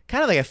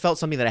kind of like I felt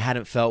something that I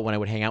hadn't felt when I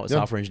would hang out with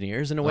software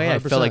engineers in a way. 100%. I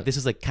felt like this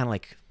is like kind of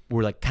like,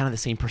 we're like kind of the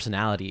same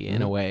personality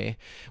in a way,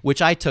 which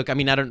I took. I'm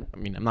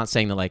not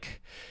saying that like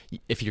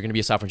if you're going to be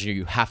a software engineer,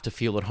 you have to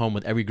feel at home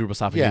with every group of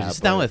software engineers you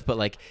sit down with, but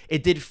like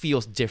it did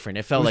feel different.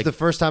 It felt it was like the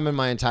first time in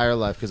my entire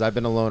life, because I've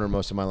been a loner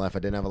most of my life. I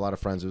didn't have a lot of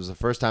friends. It was the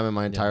first time in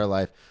my entire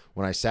life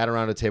when I sat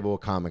around a table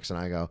with comics and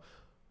I go,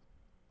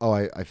 oh,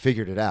 I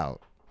figured it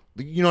out.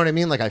 You know what I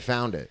mean? Like I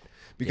found it.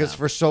 Because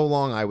for so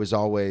long I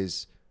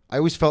always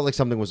felt like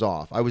something was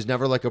off. I was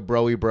never like a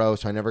broy bro,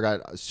 so I never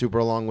got super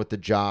along with the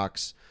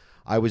jocks.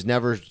 I was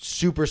never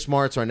super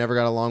smart, so I never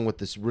got along with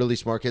this really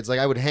smart kids.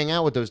 Like I would hang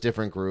out with those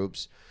different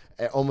groups,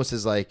 almost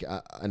as like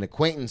an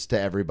acquaintance to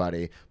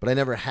everybody, but I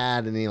never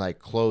had any like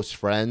close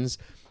friends.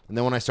 And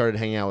then when I started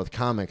hanging out with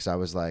comics, I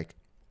was like,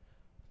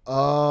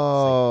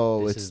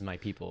 oh, this is my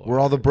people. We're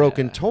all the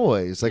broken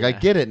toys. Like I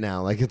get it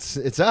now. Like it's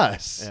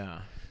us. Yeah.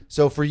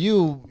 So for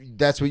you,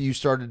 that's what you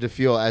started to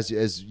feel as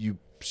you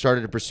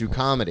started to pursue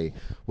comedy.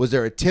 Was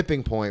there a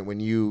tipping point when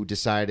you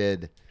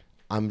decided,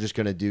 I'm just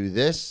going to do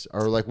this?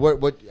 Or like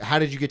how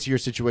did you get to your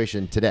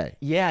situation today?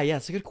 Yeah,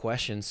 it's a good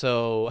question.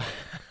 So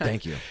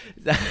thank you.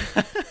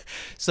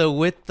 So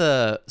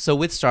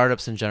with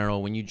startups in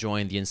general, when you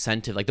join, the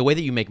incentive, like the way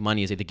that you make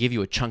money is they give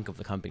you a chunk of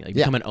the company. Like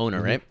you become an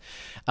owner, right?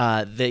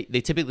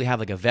 They typically have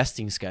like a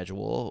vesting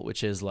schedule,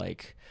 which is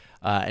like,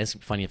 and it's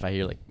funny if I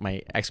hear like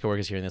my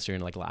ex-coworkers hearing this, they're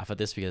gonna like laugh at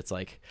this because it's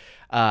like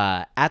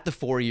at the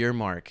 4-year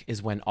mark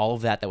is when all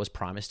of that was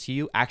promised to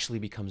you actually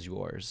becomes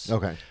yours.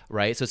 Okay.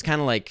 Right. So it's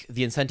kind of like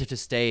the incentive to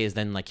stay is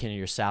then like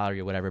your salary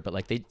or whatever, but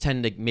like they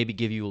tend to maybe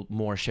give you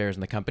more shares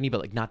in the company,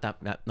 but like not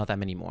that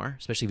many more,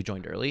 especially if you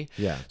joined early.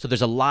 Yeah. So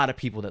there's a lot of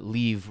people that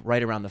leave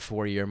right around the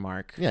 4-year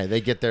mark. Yeah,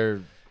 they get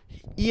their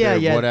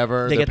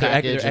whatever they get their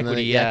package,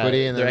 equity,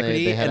 and then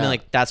equity, and then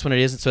like that's when it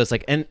is. So it's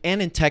like and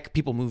in tech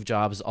people move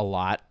jobs a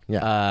lot.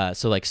 Yeah.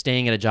 So like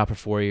staying at a job for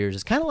 4 years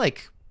is kind of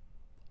like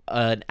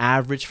an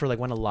average for like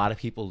when a lot of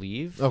people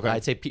leave. Okay.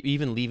 I'd say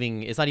even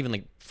leaving, it's not even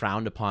like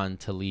frowned upon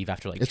to leave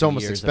after like it's 2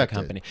 almost years expected.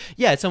 of a company.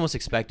 Yeah, it's almost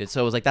expected.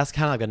 So it was like that's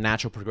kind of like a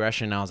natural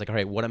progression. And I was like, all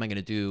right, what am I going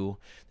to do?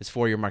 This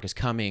 4-year mark is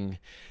coming.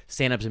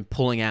 Stand-up's been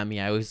pulling at me.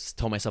 I always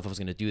told myself I was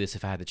going to do this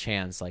if I had the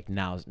chance. Like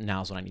now's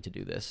when I need to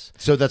do this.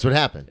 So that's what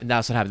happened. And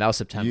that's what happened. That was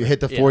September. You hit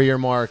the 4-year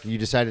mark. You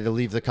decided to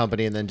leave the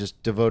company and then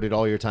just devoted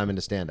all your time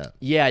into stand-up.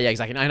 Yeah,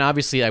 exactly. And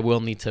obviously I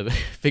will need to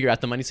figure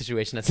out the money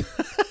situation. That's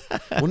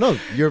Well, no,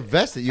 you're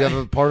vested. You have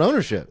a part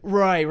ownership.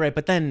 Right.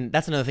 But then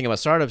that's another thing about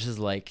startups is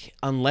like,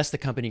 unless the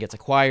company gets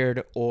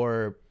acquired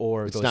or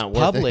goes not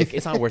worth public, anything.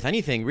 it's not worth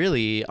anything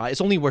really.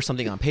 It's only worth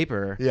something on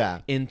paper. Yeah.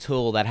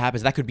 Until that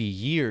happens, that could be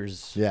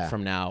years Yeah.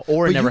 from now,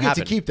 or But it never you get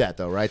happened. to keep that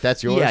though, right?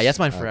 That's yours. Yeah, that's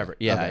mine Okay. forever.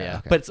 Yeah, Okay,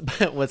 yeah. okay.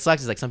 But what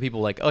sucks is like some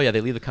people like, oh yeah,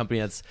 they leave the company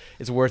that's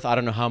it's worth I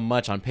don't know how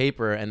much on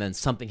paper, and then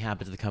something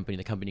happens to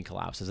the company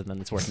collapses, and then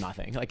it's worth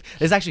nothing. Like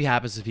this actually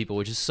happens to people,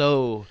 which is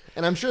so.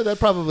 And I'm sure that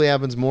probably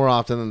happens more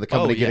often than the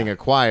company yeah. getting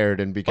acquired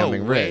and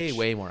becoming rich.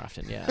 Way more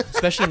often. Yeah,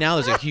 especially now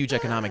there's a huge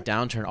economic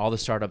downturn. All the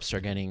startups are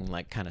getting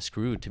like kind of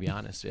screwed, to be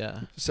honest.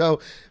 Yeah. So,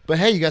 but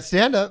hey, you got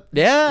stand up.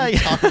 Yeah. You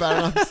talk about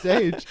it on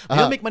stage. We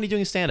don't make money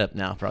doing stand up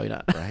now, probably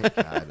not. Right.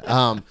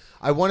 God.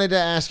 I wanted to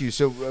ask you.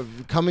 So,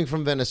 coming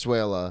from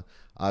Venezuela,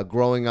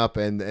 growing up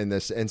in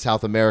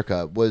South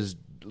America, was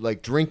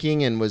like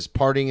drinking and was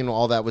partying and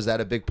all that. Was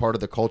that a big part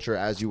of the culture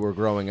as you were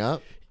growing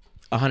up?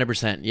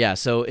 100%. Yeah.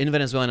 So in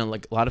Venezuela and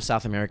like a lot of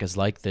South America is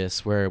like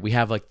this, where we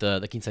have like the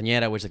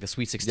quinceañera, which is like the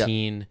sweet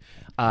 16.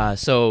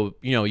 So,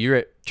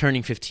 you're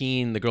turning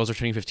 15, the girls are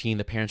turning 15,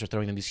 the parents are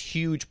throwing them these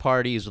huge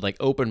parties with like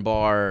open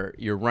bar.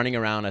 You're running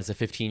around as a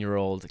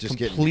 15-year-old, Just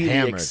getting completely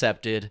hammered.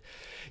 accepted.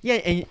 Yeah.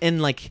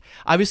 And like,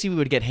 obviously we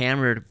would get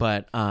hammered,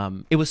 but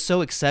it was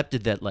so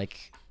accepted that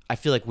like, I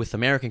feel like with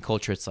American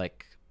culture, it's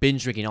like,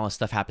 binge drinking, all this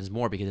stuff happens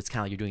more because it's kind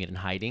of like you're doing it in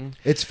hiding.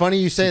 It's funny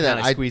you say that.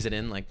 I squeeze it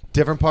in like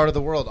Different part of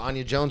the world.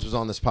 Anya Jones was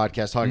on this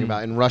podcast talking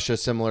about in Russia,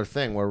 similar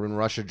thing, where in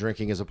Russia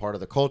drinking is a part of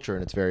the culture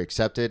and it's very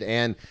accepted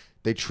and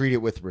they treat it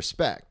with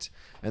respect.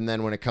 And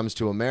then when it comes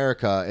to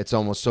America, it's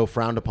almost so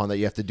frowned upon that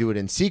you have to do it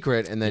in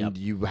secret, and then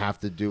you have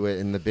to do it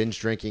in the binge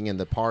drinking and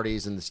the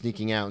parties and the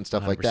sneaking out and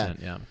stuff like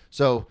that. Yeah.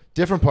 So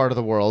different part of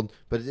the world,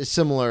 but it's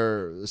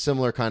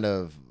similar kind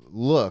of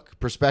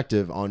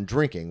perspective on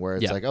drinking, where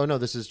it's like, oh no,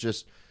 this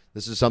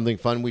is something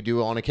fun we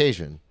do on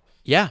occasion.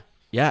 Yeah,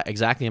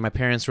 exactly. And my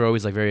parents were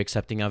always like very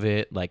accepting of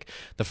it. Like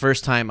the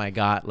first time I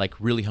got like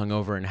really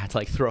hungover and had to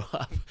like throw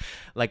up,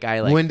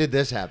 When did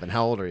this happen?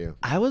 How old are you?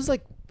 I was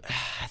like,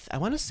 I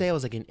want to say I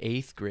was like in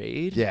 8th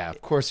grade. Yeah,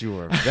 of course you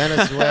were.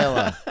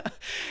 Venezuela.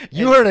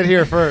 You heard it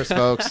here first,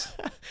 folks.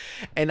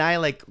 And I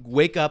like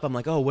wake up. I'm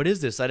like, oh, what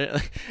is this?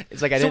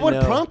 It's like I So didn't what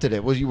know. prompted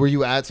it? Were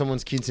you at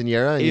someone's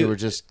quinceañera and you were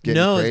just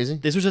getting crazy?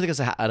 This was just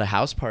like at a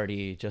house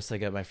party, just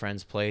like at my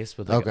friend's place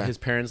with like his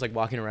parents like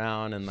walking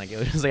around, and like it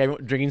was like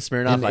everyone drinking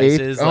Smirnoff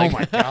Ices. Oh like,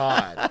 my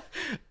god,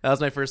 that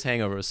was my first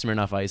hangover. Was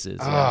Smirnoff Ices.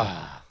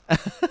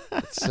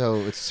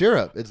 it's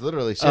syrup. It's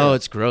literally syrup. Oh,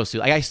 it's gross,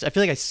 dude. I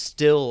feel like I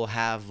still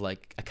have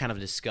like a kind of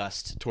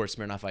disgust towards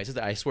Smirnoff Ices.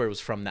 I swear it was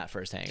from that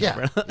first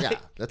hangover. Yeah.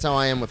 That's how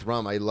I am with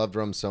rum. I loved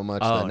rum so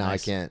much Oh, that now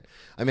nice. I can't.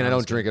 I mean, I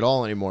don't drink at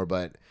all anymore,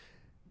 but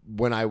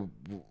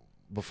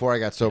before I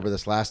got sober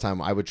this last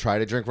time, I would try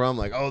to drink rum,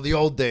 like, oh, the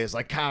old days,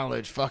 like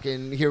college,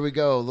 fucking, here we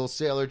go, little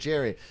Sailor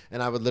Jerry.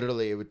 And I would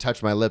literally, it would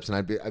touch my lips,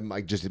 and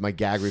my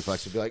gag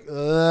reflex would be like,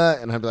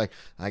 and I'd be like,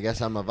 I guess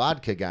I'm a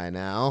vodka guy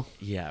now.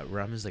 Yeah,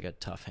 rum is like a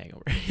tough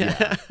hangover.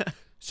 Yeah.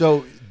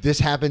 So this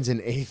happens in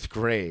 8th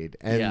grade,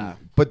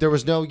 but there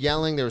was no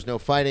yelling, there was no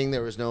fighting,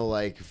 there was no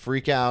like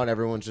freak out.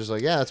 Everyone's just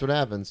like, yeah, that's what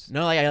happens.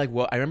 No, like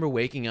I remember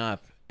waking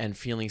up and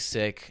feeling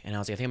sick, and I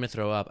was like, I think I'm gonna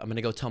throw up. I'm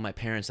gonna go tell my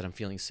parents that I'm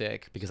feeling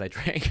sick because I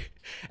drank.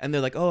 And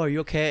they're like, oh, are you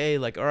okay?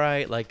 Like, all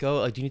right, like go.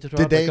 Like, do you need to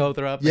throw up? Like, go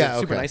throw up. Yeah,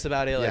 Like, super okay. nice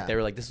about it. Like Yeah. they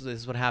were like, this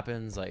is what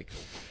happens. Like,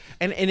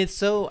 and it's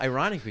so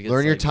ironic because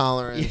Learn your like,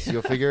 tolerance.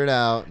 You'll figure it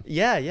out.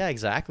 Yeah,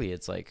 exactly.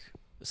 It's like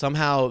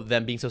somehow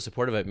them being so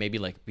supportive of it, maybe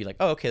like be like,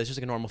 oh, okay, it's just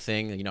like a normal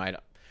thing.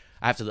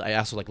 I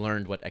also like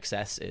learned what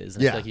excess is.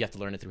 And I feel like you have to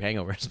learn it through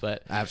hangovers,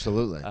 but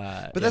absolutely.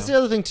 But that's the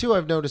other thing too.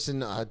 I've noticed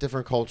in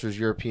different cultures,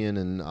 European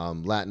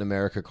and Latin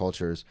America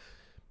cultures,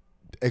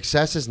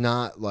 excess is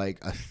not like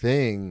a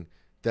thing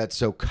that's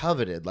so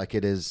coveted like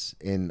it is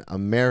in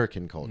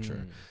American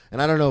culture.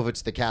 And I don't know if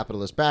it's the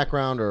capitalist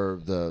background or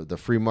the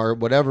free market,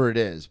 whatever it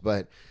is,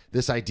 but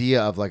this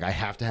idea of like, I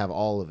have to have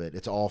all of it.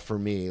 It's all for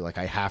me. Like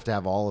I have to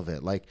have all of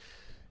it. Like,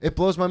 it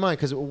blows my mind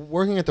because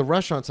working at the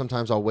restaurant,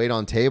 sometimes I'll wait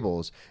on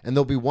tables and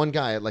there'll be one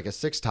guy at like a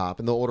 6-top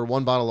and they'll order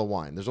 1 bottle of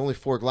wine. There's only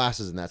 4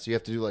 glasses in that. So you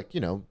have to do like,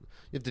 you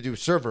have to do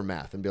server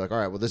math and be like, all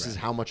right, well, this is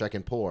how much I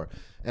can pour.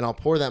 And I'll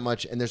pour that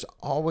much. And there's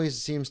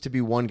always seems to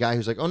be one guy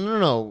who's like, oh,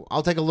 no,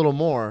 I'll take a little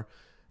more.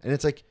 And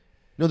it's like,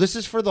 no, this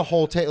is for the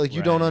whole table. Like,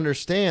 you don't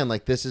understand.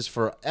 Like, this is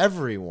for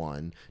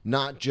everyone,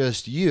 not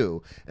just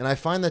you. And I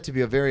find that to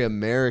be a very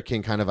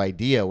American kind of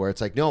idea where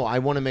it's like, no, I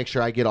want to make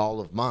sure I get all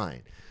of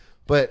mine.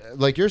 But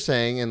like you're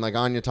saying, and like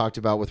Anya talked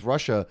about with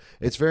Russia,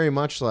 it's very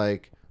much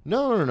like,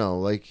 no.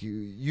 Like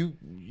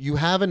you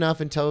have enough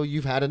until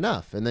you've had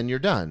enough, and then you're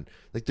done.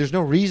 Like there's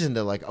no reason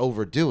to like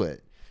overdo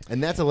it.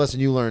 And that's a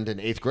lesson you learned in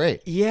 8th grade.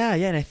 Yeah,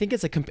 and I think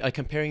it's like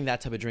comparing that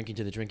type of drinking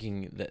to the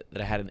drinking that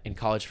I had in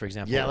college, for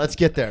example. Yeah, let's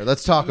get there.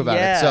 Let's talk about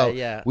it.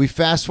 So we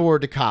fast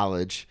forward to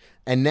college,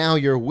 and now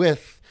you're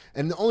with.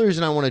 And the only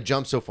reason I want to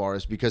jump so far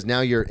is because now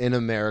you're in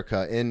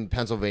America, in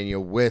Pennsylvania,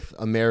 with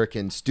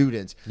American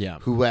students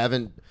who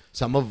haven't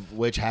some of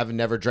which have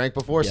never drank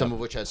before, Yep. some of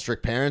which had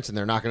strict parents and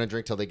they're not going to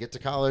drink till they get to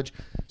college.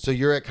 So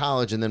you're at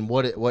college, and then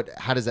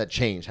how does that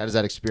change? How does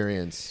that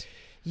experience?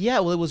 Yeah,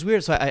 well, it was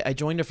weird. So I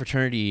joined a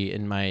fraternity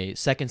in my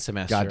second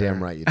semester.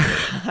 Goddamn right you did.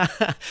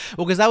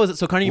 Well, because that was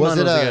so Carnegie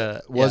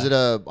Mellon Was it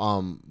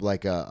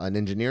an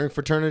engineering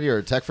fraternity or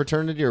a tech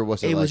fraternity, or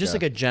was it? It was just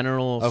like a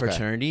general Okay.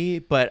 fraternity,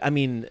 but I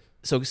mean,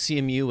 so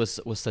CMU was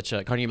such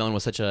a Carnegie Mellon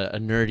was such a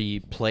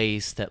nerdy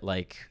place that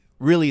like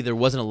really there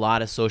wasn't a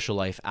lot of social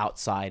life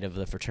outside of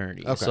the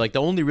fraternity. Okay. So like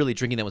the only really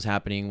drinking that was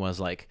happening was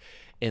like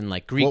in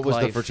like Greek What was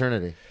life. the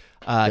fraternity?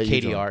 that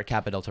you joined? KDR,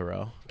 Kappa Delta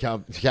Rho.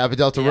 Kappa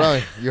Delta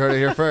Rho. You heard it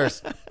here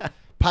first.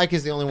 Pike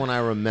is the only one I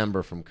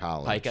remember from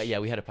college. Pica, yeah,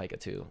 we had a Pica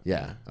too.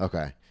 Yeah.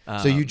 Okay.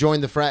 So you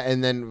joined the frat,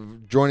 and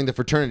then joining the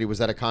fraternity, was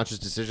that a conscious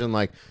decision?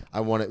 Like, I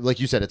want to, like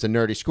you said, it's a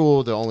nerdy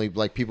school. The only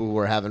like people who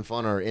are having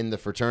fun are in the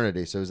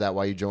fraternity. So is that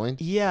why you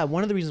joined? Yeah,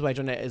 one of the reasons why I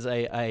joined it is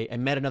I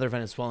met another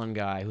Venezuelan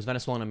guy who's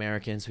Venezuelan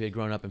American, so he had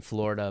grown up in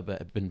Florida but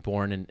had been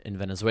born in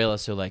Venezuela.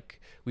 So like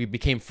we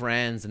became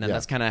friends, and then Yeah.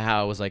 that's kind of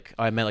how it was like.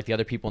 I met like the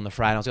other people in the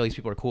frat. And I was like, oh, these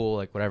people are cool,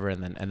 like whatever,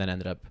 and then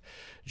ended up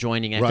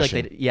joining. And I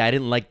feel like I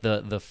didn't like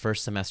the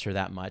first semester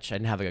that much. I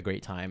didn't have like a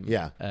great time.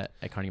 Yeah. At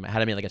Carnegie, I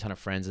had made like a ton of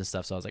friends and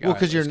stuff. So I was like, Well, all right,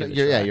 because let's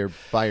give it a try. you're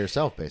by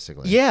yourself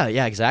basically. Yeah,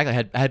 exactly.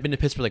 I had been to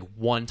Pittsburgh like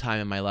one time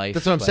in my life.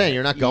 That's what I'm but- saying.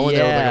 You're not going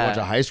there with like a Yeah. bunch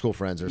of high school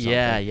friends or something.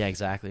 Yeah,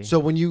 exactly. So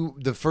when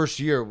the first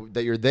year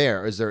that you're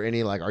there, is there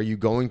any like, are you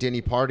going to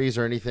any parties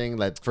or anything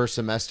like first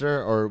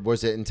semester, or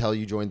was it until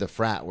you joined the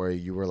frat where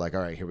you were like,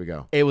 all right, here we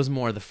go? It was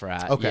more the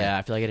frat. Okay. Yeah,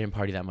 I feel like I didn't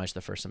party that much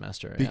the first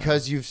semester. yeah.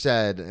 Because you've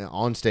said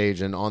on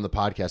stage and on the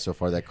podcast so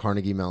far that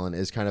Carnegie Mellon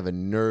is kind of a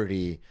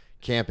nerdy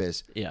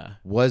campus. Yeah.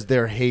 Was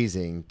there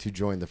hazing to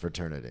join the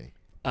fraternity?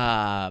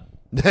 Uh,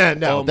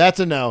 No, that's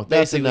a no.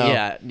 That's a basically,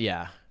 no.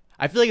 yeah.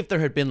 I feel like if there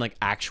had been like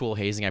actual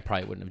hazing, I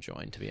probably wouldn't have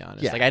joined. To be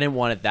honest, Yeah. like I didn't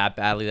want it that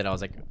badly that I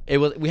was like,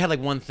 we had like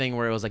one thing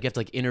where it was like you have to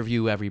like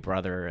interview every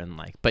brother and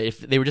like, but if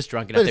they were just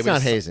drunk enough, But they it's would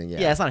not just- hazing, yeah.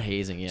 Yeah, it's not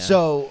hazing. Yeah.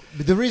 So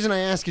the reason I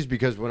ask is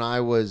because when I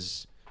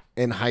was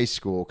in high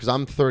school, because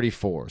I'm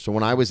 34, so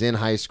when I was in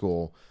high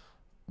school,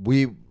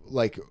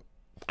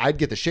 I'd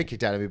get the shit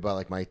kicked out of me by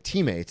like my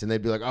teammates, and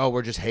they'd be like, "Oh,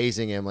 we're just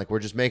hazing him, like we're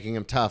just making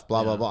him tough,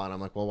 blah blah blah." And I'm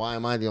like, "Well, why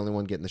am I the only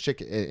one getting the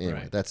shit?" Anyway,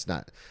 Right. that's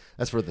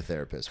for the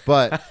therapist.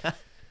 But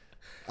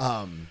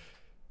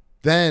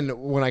then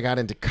when I got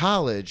into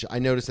college, I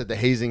noticed that the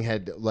hazing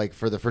had like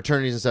for the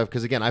fraternities and stuff.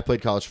 Because again, I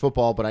played college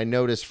football, but I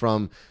noticed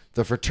from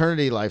the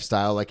fraternity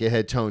lifestyle, like it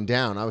had toned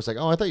down. I was like,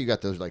 oh, I thought you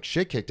got those like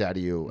shit kicked out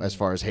of you as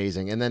far as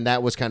hazing. And then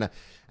that was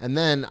and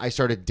then I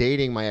started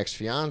dating my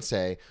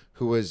ex-fiance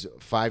who was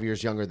 5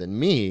 years younger than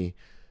me.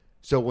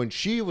 So when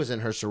she was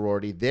in her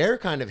sorority, their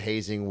kind of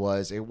hazing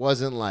it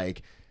wasn't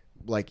like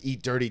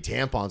eat dirty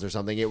tampons or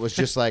something. It was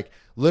just like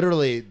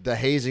literally the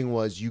hazing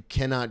was you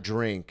cannot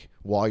drink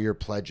while you're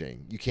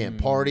pledging. You can't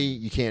party,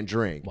 you can't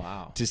drink.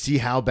 Wow. To see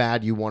how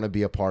bad you want to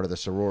be a part of the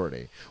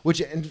sorority,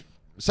 which and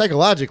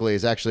psychologically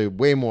is actually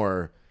way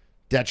more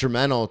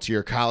detrimental to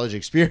your college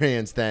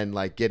experience than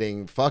like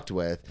getting fucked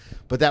with.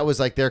 But that was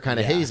like their kind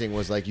of hazing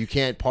was like you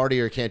can't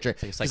party or can't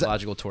drink. It's like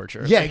psychological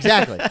torture. Yeah,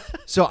 exactly.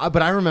 So,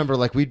 but I remember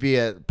like we'd be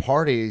at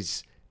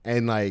parties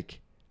and like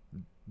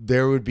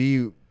there would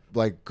be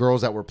like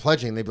girls that were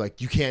pledging. They'd be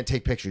like, "You can't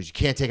take pictures. You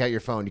can't take out your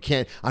phone. You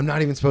can't. I'm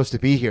not even supposed to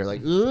be here."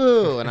 Like,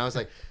 ooh, and I was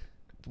like,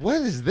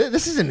 "What is this?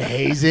 This isn't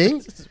hazing."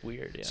 This is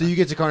weird. Yeah. So you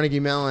get to Carnegie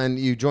Mellon,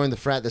 you join the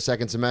frat the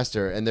second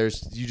semester, and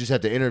you just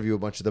have to interview a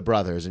bunch of the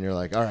brothers, and you're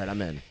like, "All right,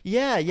 I'm in."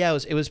 yeah,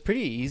 it was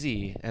pretty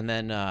easy, and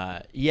then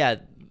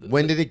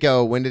When did it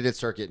go? When did it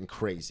start getting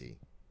crazy?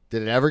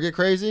 Did it ever get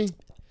crazy?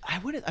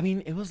 I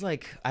mean, it was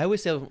like, I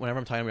always say whenever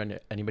I'm talking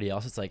about anybody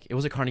else, it's like, it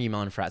was a Carnegie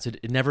Mellon frat. So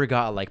it never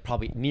got like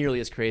probably nearly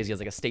as crazy as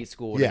like a state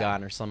school would have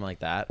gotten or something like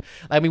that.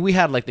 I mean, we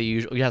had like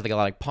we had like a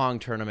lot of like pong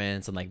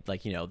tournaments and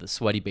like, you know, the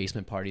sweaty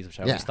basement parties, which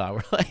I always thought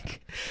were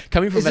like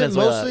coming from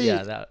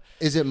Venezuela.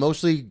 Is it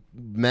mostly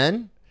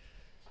men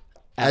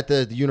at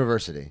the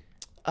university?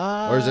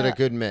 Or is it a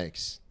good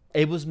mix?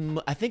 It was,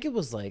 I think it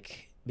was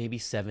like maybe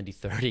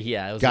 70-30.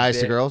 Yeah. It was Guys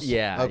to girls?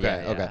 Yeah.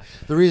 Okay. yeah. Okay.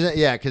 The reason,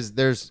 because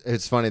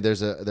it's funny.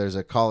 There's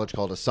a college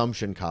called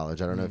Assumption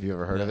College. I don't know if you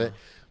ever heard of it,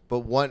 but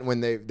when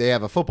they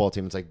have a football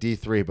team, it's like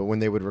D3. But when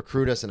they would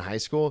recruit us in high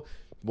school,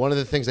 one of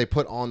the things they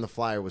put on the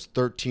flyer was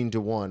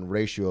 13-to-1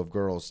 ratio of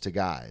girls to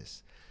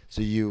guys.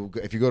 So if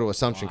you go to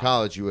Assumption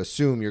College, you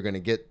assume you're going to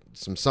get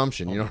some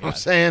sumption. You know what I'm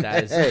saying?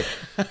 Hey.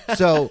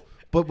 So,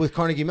 but with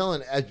Carnegie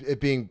Mellon, it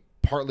being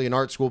partly an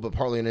art school but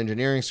partly an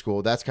engineering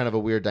school, that's kind of a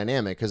weird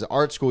dynamic, because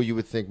art school you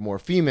would think more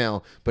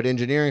female, but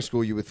engineering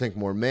school you would think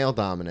more male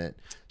dominant.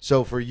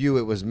 So for you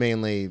it was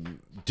mainly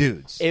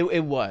dudes.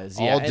 It was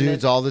all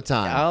dudes all the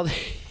time.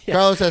 Yeah.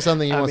 Carlos has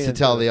something he wants to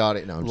tell the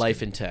audience. No, I'm just life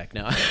kidding. in tech.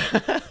 No.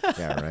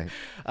 Yeah, right.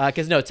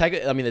 Because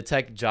tech. I mean, the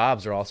tech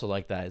jobs are also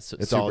like that. It's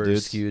all super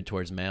dudes? skewed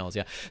towards males.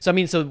 Yeah. So I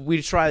mean,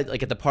 we try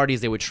like at the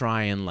parties they would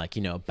try and like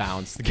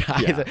balance the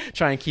guys,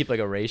 try and keep like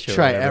a ratio.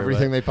 Try or whatever,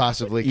 everything but- they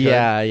possibly could.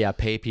 Yeah.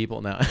 Pay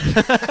people now.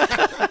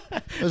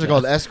 Those are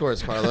called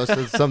escorts, Carlos.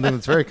 That's something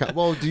that's very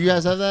well. Do you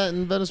guys have that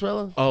in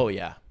Venezuela? Oh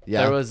yeah.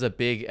 Yeah. There was a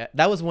big.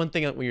 That was one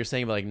thing when you're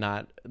saying about like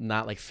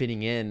not like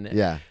fitting in.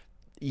 Yeah.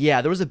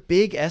 Yeah, there was a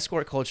big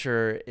escort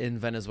culture in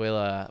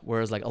Venezuela,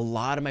 whereas like a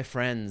lot of my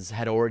friends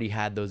had already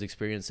had those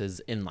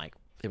experiences in like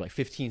they were like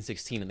 15,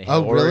 16, and they had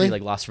already really?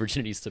 like lost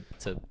virginities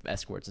to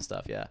escorts and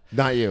stuff. Yeah.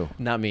 Not you.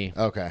 Not me.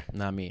 Okay.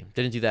 Not me.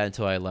 Didn't do that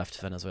until I left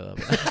Venezuela.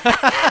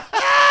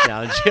 No,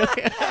 I'm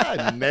joking.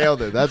 I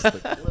nailed it. That's the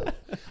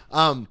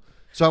clip.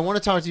 So I want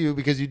to talk to you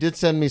because you did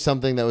send me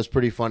something that was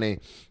pretty funny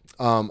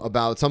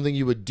about something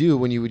you would do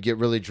when you would get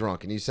really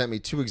drunk. And you sent me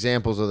 2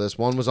 examples of this.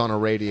 One was on a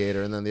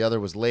radiator, and then the other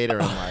was later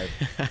in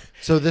life.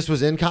 So this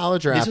was in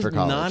college or This after was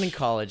college? not in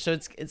college. So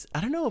it's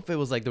I don't know if it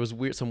was like there was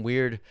some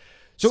weird.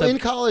 So in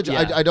college,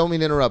 yeah. I don't mean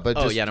to interrupt, but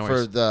Oh, just yeah, no for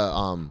worries.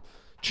 the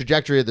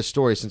trajectory of the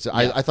story, since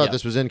I thought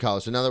this was in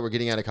college. So now that we're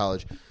getting out of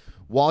college,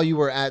 while you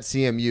were at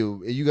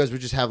CMU, you guys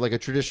would just have like a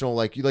traditional,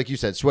 like you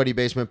said, sweaty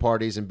basement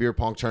parties and beer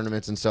pong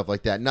tournaments and stuff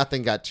like that.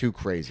 Nothing got too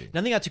crazy.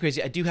 Nothing got too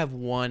crazy. I do have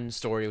one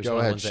story. Which Go one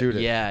of the ahead, ones shoot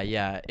it.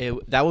 Yeah.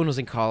 That one was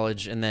in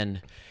college, and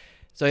then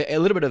so a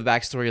little bit of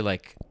backstory.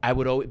 Like I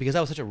would always, because I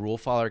was such a rule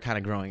follower kind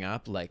of growing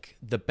up. Like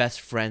the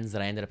best friends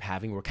that I ended up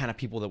having were kind of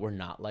people that were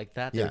not like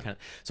that. They were kind of,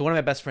 so one of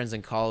my best friends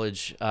in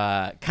college,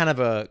 kind of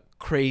a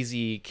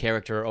crazy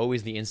character,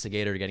 always the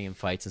instigator to getting in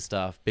fights and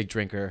stuff, big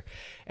drinker,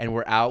 and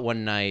we're out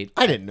one night.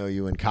 I didn't know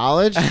you in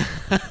college.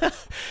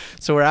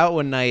 So we're out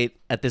one night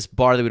at this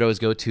bar that we'd always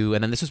go to,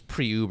 and then this was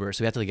pre-Uber,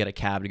 so we had to like, get a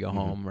cab to go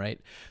home, right?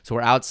 So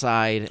we're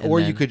outside, and Or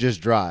then, you could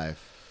just drive.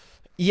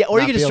 yeah, or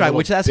not you could be just a drive, little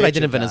which that's what I bitch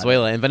did in about it.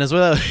 Venezuela. In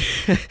Venezuela,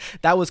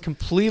 that was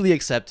completely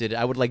accepted.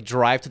 I would like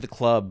drive to the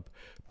club,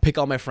 pick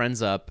all my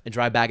friends up, and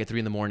drive back at 3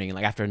 a.m,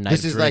 like after a night.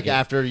 This of is like drinking.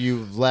 after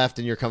you've left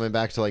and you're coming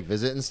back to like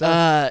visit and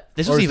stuff?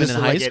 This Or was is even this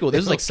in like high it- school. This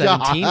was like Oh,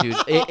 God. 17,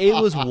 dude. It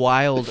was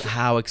wild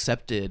how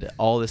accepted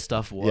all this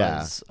stuff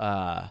was.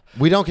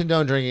 We don't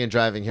condone drinking and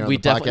driving here on We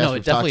the definitely podcast. no,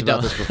 We've it definitely talked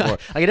about don't. this before.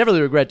 I never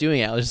really regret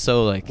doing it. I was just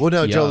so like. Well,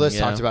 no, Joe young, List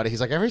you talked know? about it.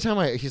 He's like, every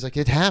time he's like,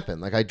 it happened.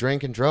 Like, I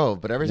drank and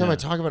drove, but every time Yeah. I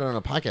talk about it on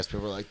a podcast,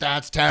 people are like,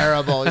 that's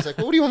terrible. He's like,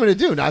 well, what do you want me to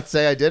do? Not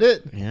say I did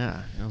it?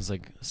 Yeah, I was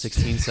like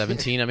 16,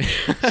 17. I mean,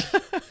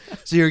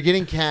 So you're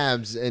getting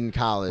cabs in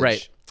college.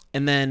 right.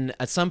 And then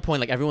at some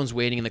point, like everyone's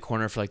waiting in the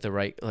corner for like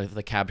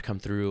the cab to come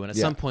through. And at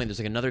some point, there's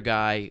like another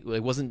guy.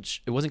 It wasn't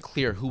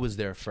clear who was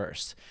there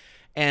first.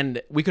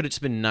 And we could have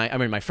just been nice. I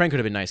mean, my friend could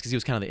have been nice because he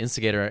was kind of the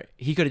instigator.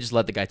 He could have just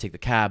let the guy take the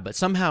cab, but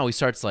somehow he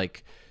starts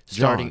like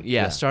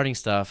starting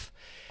stuff.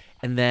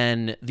 And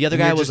then the other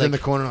And guy you're was just like, in the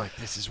corner like,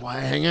 this is why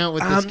I hang out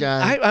with this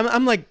guy.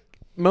 I'm like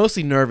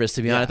mostly nervous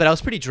to be honest, but I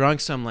was pretty drunk,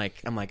 so I'm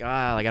like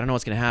I don't know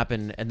what's gonna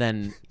happen. And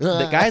then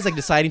the guy's like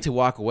deciding to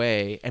walk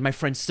away, and my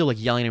friend's still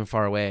like yelling at him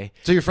far away.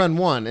 So your friend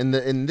won.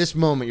 In this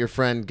moment, your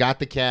friend got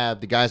the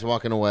cab. The guy's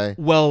walking away.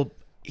 Well,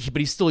 but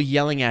he's still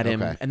yelling at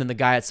him, Okay. and then the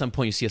guy at some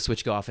point you see a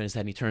switch go off in his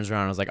head, and he turns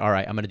around and I was like, all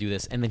right, I'm gonna do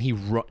this. And then he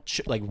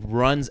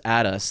runs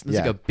at us. There's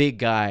like a big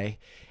guy,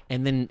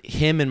 and then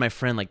him and my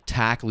friend like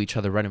tackle each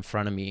other right in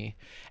front of me.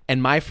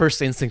 And my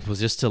first instinct was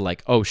just to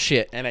like, oh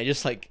shit, and I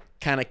just like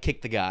kind of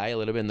kicked the guy a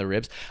little bit in the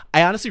ribs.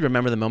 I honestly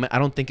remember the moment. I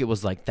don't think it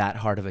was like that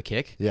hard of a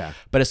kick. Yeah.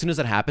 But as soon as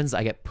that happens,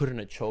 I get put in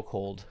a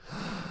chokehold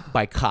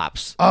by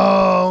cops.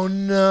 Oh,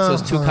 no. So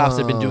those 2 cops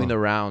had been doing the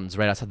rounds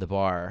right outside the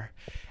bar.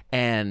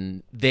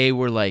 And they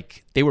were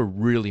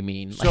really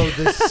mean. So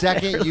the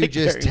second Really you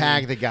just very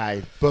tag the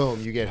guy,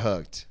 boom, you get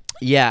hooked.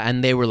 Yeah,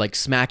 and they were like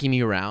smacking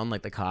me around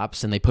like the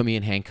cops, and they put me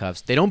in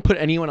handcuffs. They don't put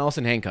anyone else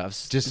in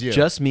handcuffs. Just you.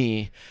 Just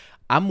me.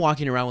 I'm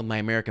walking around with my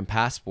American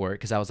passport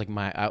because I was like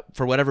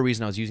for whatever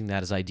reason I was using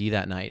that as ID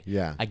that night.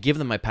 Yeah. I give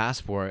them my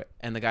passport,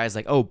 and the guy's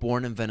like, "Oh,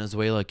 born in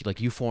Venezuela,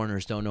 like you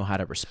foreigners don't know how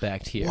to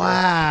respect here."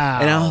 Wow.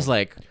 And I was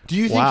like, Do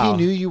you think wow. he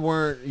knew you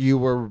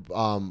were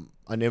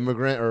an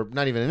immigrant, or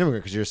not even an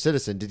immigrant because you're a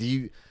citizen? Did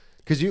he?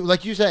 Because you,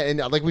 like you said,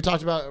 and like we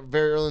talked about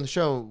very early in the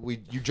show,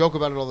 you joke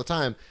about it all the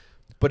time.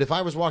 But if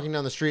I was walking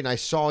down the street and I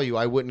saw you,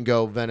 I wouldn't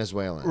go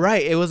Venezuelan.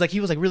 Right. It was like he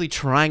was like really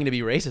trying to be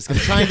racist. I'm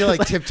trying to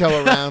like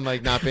tiptoe around,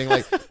 like not being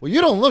like, well,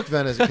 you don't look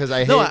Venezuelan, because I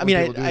hate No, when I mean,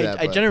 people do that.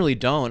 I but- generally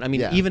don't. I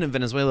mean, Yeah. even in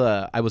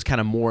Venezuela, I was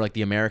kind of more like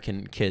the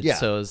American kid, Yeah.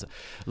 so it was a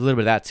little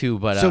bit of that too.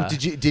 But So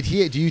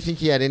do you think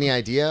he had any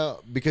idea?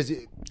 Because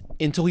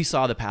until he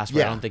saw the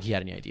passport, Yeah. I don't think he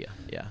had any idea.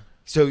 Yeah.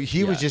 so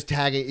he was Yeah. just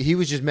tagging. He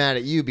was just mad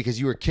at you because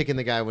you were kicking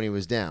the guy when he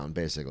was down,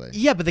 basically.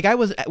 Yeah, but the guy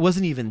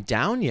wasn't even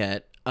down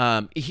yet.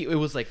 It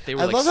was like they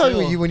were. I like love how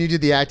still- when you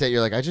did the act out,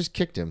 you're like, I just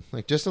kicked him,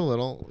 like just a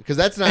little, because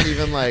that's not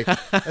even like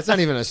that's not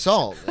even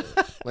assault.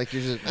 Like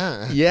you're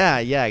just. Yeah,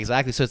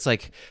 exactly. So it's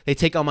like they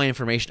take all my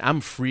information. I'm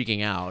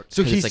freaking out.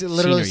 So 'cause he it's, like,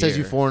 literally senior says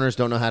you year. foreigners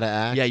don't know how to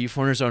act. Yeah, you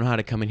foreigners don't know how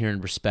to come in here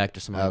and respect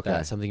or something like Okay.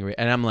 that. Something,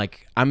 and I'm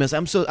like, I'm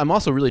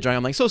also really drunk.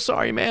 I'm like, so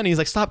sorry, man. And he's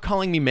like, stop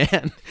calling me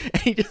man.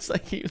 And he was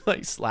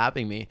like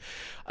slapping me.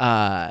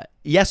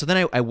 Yeah. So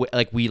then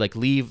we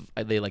leave.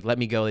 They like let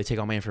me go. They take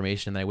all my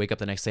information. And then I wake up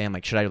the next day. I'm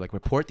like, should I like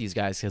report these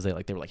guys because they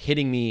were like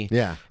hitting me,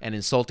 Yeah. and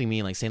insulting me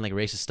and like saying like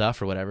racist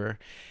stuff or whatever.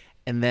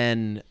 And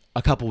then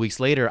a couple weeks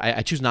later,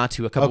 I choose not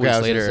to. A couple Okay, I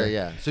weeks was gonna later, say,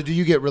 yeah. So do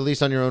you get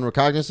released on your own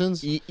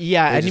recognizance? Yeah,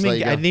 They I just didn't, let even,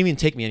 you go? I didn't even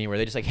take me anywhere.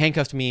 They just like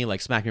handcuffed me,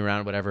 like smacked me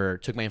around, whatever,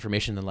 took my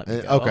information, then let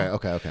me go.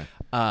 Okay.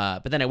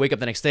 But then I wake up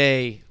the next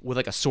day with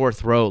like a sore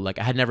throat. Like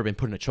I had never been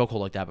put in a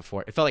chokehold like that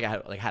before. It felt like I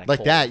had had a Like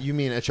cold. that, you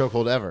mean a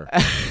chokehold ever?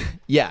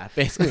 Yeah,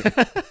 basically.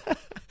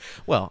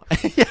 Well,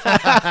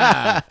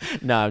 yeah.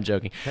 No, I'm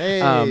joking.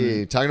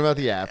 Hey, talking about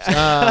the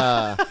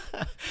apps.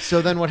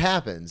 So then what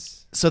happens?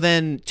 So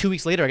then 2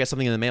 weeks later, I got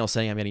something in the mail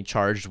saying I'm getting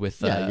charged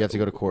with you have to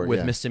go to court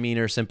with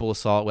misdemeanor, simple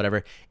assault,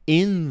 whatever.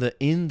 In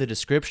the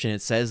description,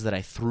 it says that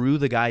I threw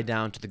the guy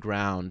down to the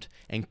ground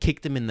and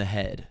kicked him in the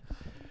head.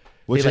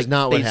 Which is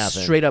not what they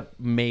happened. Straight up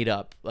made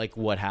up like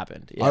what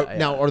happened. Yeah,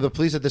 Now, are the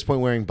police at this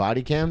point wearing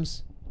body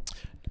cams?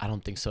 I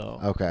don't think so.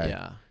 Okay.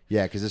 Yeah.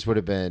 Yeah, because this would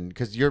have been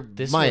because you're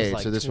This my was age,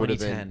 like so this would have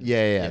been 2010.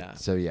 yeah.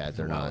 So yeah,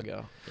 they're a while not.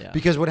 ago. Yeah.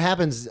 Because what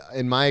happens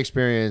in my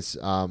experience,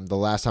 the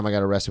last time I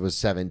got arrested was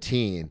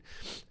 17,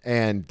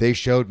 and they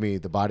showed me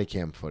the body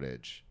cam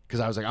footage because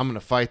I was like, I'm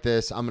gonna fight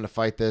this,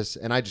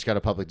 and I just got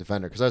a public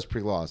defender because I was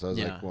pre-law, so I was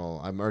like,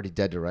 well, I'm already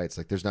dead to rights.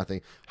 Like, there's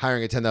nothing.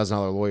 Hiring a $10,000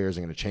 lawyer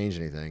isn't gonna change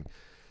anything.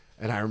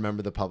 And I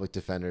remember the public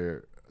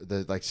defender,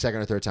 the like second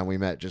or third time we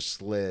met, just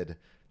slid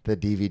the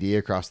DVD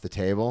across the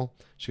table.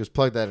 She goes,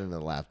 plug that into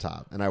the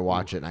laptop, and I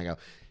watch it and I go,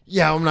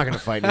 yeah, I'm not gonna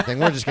fight anything.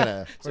 We're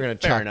gonna Fair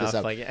chop enough, this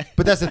up. like, yeah.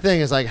 But that's the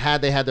thing is like,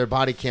 had they had their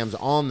body cams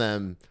on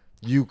them,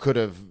 you could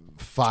have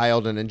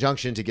filed an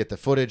injunction to get the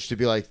footage to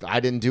be like, I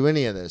didn't do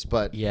any of this.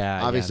 But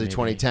obviously, maybe.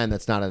 2010,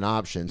 that's not an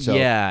option. So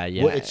Yeah.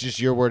 it's just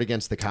your word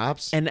against the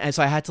cops. And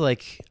so I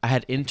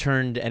had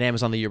interned at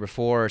Amazon the year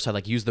before, so I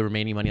like used the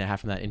remaining money I had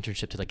from that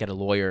internship to like get a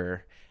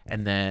lawyer,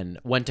 and then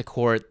went to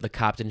court. The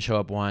cop didn't show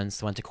up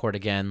once. Went to court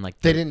again. Like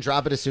They didn't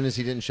drop it as soon as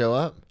he didn't show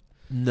up.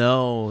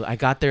 No, I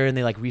got there and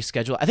they like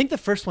rescheduled. I think the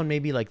first one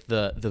maybe like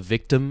the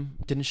victim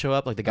didn't show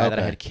up, like the guy that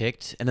I had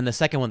kicked, and then the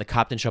second one the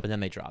cop didn't show up, and then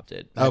they dropped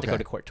it. I had to go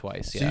to court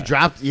twice. So you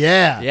dropped,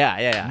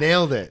 yeah,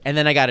 nailed it. And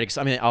then I got it.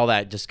 I mean, all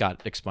that just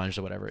got expunged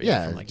or whatever.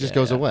 Yeah, from, like, it just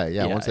goes away.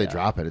 Yeah, once they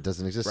drop it, it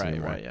doesn't exist right,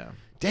 anymore. Right, yeah.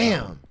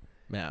 Damn.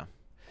 Yeah.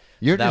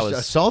 You're just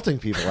assaulting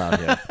people out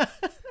here.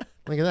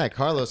 Look at that.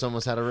 Carlos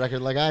almost had a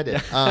record like I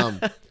did.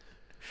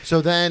 So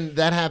then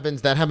that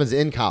happens. That happens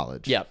in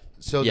college. Yep.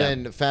 So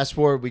then fast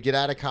forward, we get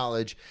out of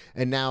college,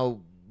 and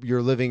now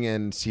you're living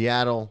in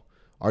Seattle.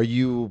 Are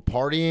you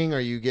partying? Are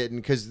you getting,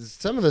 because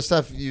some of the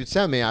stuff you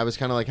sent me, I was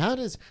kind of like,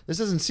 this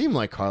doesn't seem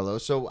like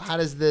Carlos. So how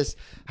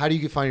do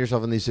you find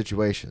yourself in these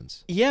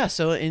situations? Yeah.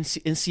 So in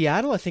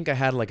Seattle, I think I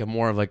had like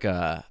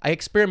I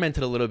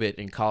experimented a little bit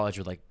in college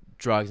with like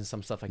drugs and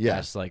some stuff like that,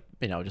 just like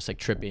just like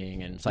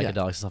tripping and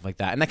psychedelics and stuff like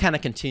that, and that kind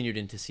of continued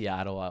into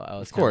Seattle. I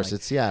was of course like,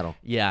 it's Seattle,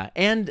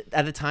 and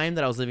at the time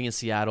that I was living in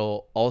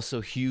Seattle,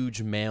 also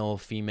huge male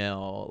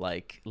female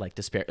like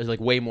disparity, like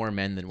way more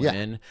men than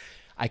women.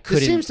 I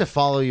couldn't. It seems to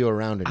follow you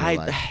around in your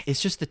life.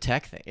 It's just the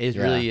tech thing. It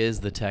really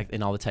is the tech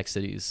in all the tech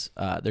cities.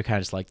 They're kind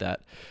of just like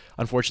that,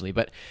 unfortunately.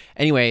 But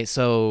anyway,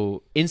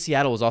 so in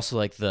Seattle was also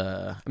like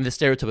the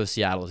stereotype of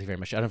Seattle is very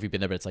much. I don't know if you've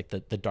been there, but it's like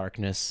the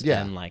darkness. Yeah,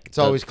 and like it's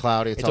always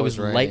cloudy. It's always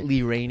raining.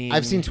 Lightly raining.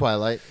 I've seen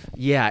Twilight.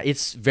 Yeah,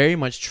 it's very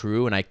much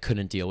true, and I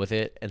couldn't deal with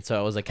it, and so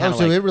I was like, kind of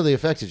so it really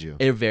affected you.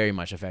 It very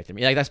much affected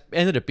me. Like that's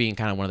ended up being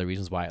kind of one of the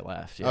reasons why I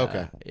left. Yeah,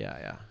 okay.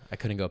 Yeah. I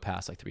couldn't go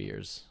past like 3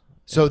 years.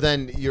 So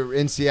then you're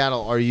in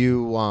Seattle. Are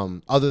you,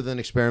 other than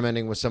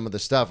experimenting with some of the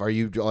stuff, are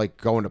you like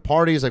going to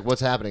parties? Like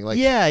what's happening? Like,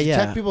 yeah.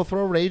 Tech people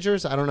throw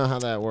ragers? I don't know how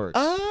that works.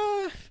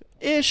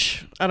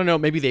 Ish. I don't know.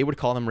 Maybe they would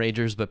call them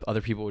ragers, but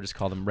other people would just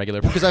call them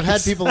regular. Because I've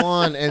had people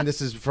on, and this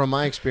is from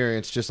my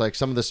experience, just like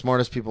some of the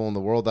smartest people in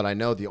the world that I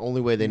know, the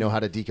only way they know how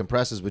to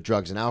decompress is with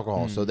drugs and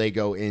alcohol. So they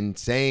go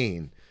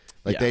insane.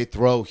 Like they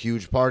throw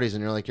huge parties,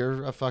 and you're like,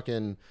 you're a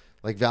fucking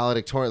like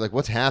valedictorian. Like,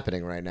 what's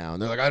happening right now?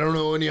 And they're like, I don't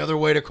know any other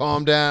way to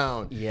calm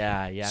down.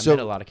 Yeah. So, I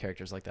met a lot of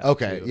characters like that.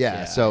 Okay, too.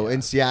 yeah. So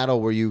in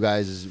Seattle, were you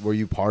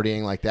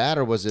partying like that,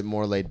 or was it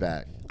more laid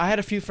back? I had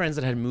a few friends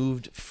that had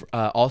moved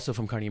also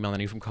from Carnegie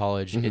Mellon from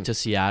college into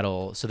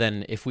Seattle. So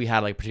then if we had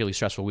like a particularly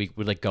stressful week,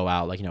 we'd like go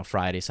out like,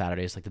 Friday,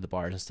 Saturdays, like to the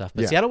bars and stuff.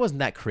 But Seattle wasn't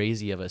that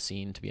crazy of a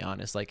scene, to be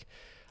honest. Like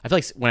I feel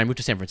like when I moved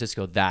to San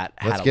Francisco, that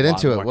had Let's get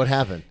into more. it. What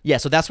happened? Yeah,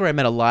 so that's where I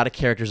met a lot of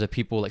characters of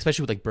people, like,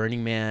 especially with like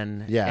Burning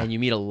Man. Yeah. And you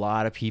meet a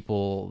lot of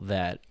people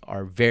that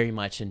are very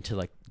much into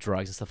like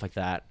drugs and stuff like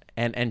that.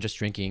 And just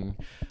drinking.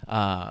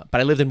 But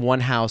I lived in one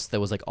house that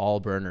was like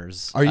all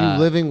burners. Are you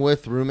living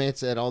with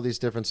roommates at all these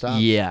different stops?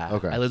 Yeah.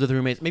 Okay. I lived with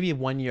roommates. Maybe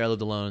 1 year I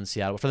lived alone in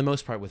Seattle, but for the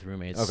most part with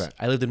roommates. Okay.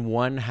 I lived in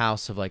one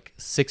house of like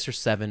 6 or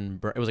 7.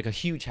 It was like a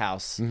huge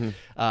house.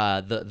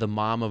 The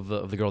mom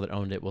of the girl that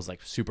owned it was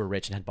like super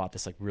rich and had bought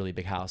this like really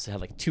big house. It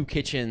had like 2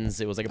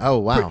 kitchens. It was like oh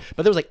wow.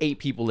 But there was like 8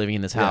 people living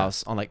in this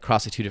house on like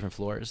across like 2 different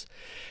floors,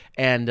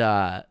 and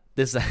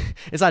this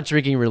it's not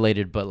drinking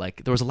related, but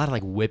like there was a lot of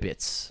like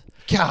whippets.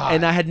 God.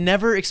 And I had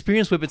never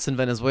experienced whippets in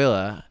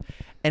Venezuela,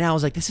 and I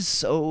was like, this is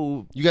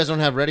so. You guys don't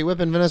have Ready Whip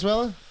in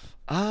Venezuela?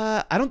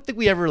 I don't think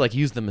we ever like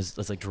used them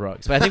as like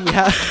drugs, but I think we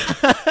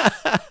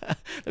have.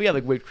 We have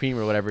like whipped cream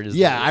or whatever it is.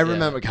 Yeah, I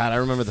remember. God, I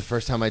remember the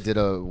first time I did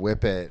a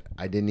whip it.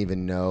 I didn't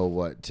even know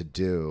what to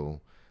do,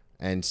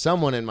 and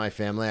someone in my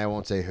family, I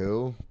won't say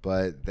who,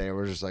 but they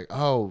were just like,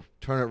 "Oh,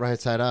 turn it right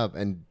side up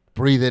and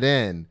breathe it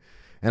in,"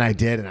 and I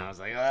did, and I was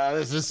like, "Oh,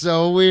 this is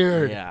so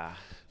weird." Yeah.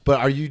 But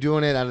are you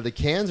doing it out of the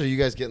cans, or are you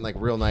guys getting like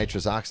real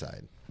nitrous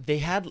oxide? They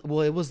had,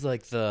 well, it was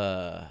like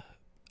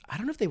I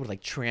don't know if they would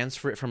like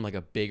transfer it from like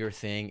a bigger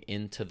thing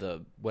into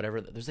the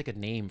whatever. There's like a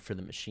name for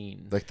the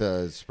machine. Like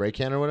the spray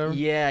can or whatever?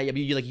 Yeah,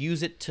 you like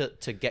use it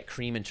to get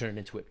cream and turn it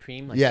into whipped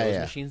cream. Like Yeah, those yeah.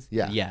 machines.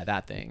 Yeah. Yeah,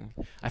 that thing.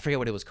 I forget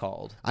what it was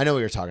called. I know what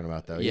you're talking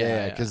about, though. Yeah.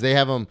 Yeah, because they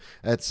have them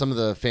at some of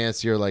the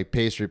fancier like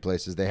pastry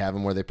places. They have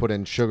them where they put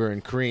in sugar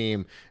and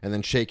cream and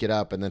then shake it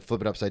up and then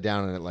flip it upside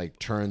down and it like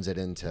turns it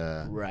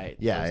into. Right.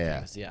 Yeah, those yeah.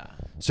 things, yeah.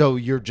 So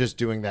you're just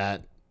doing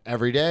that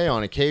every day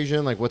on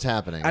occasion? Like what's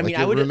happening? I mean,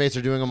 your I would. roommates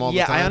are doing them all the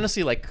Yeah, time? I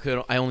honestly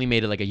I only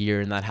made it like a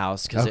year in that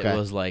house because Okay. it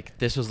was like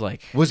this was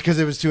like Was because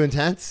it was too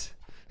intense?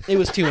 it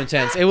was too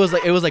intense. It was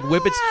like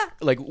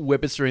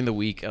whippets during the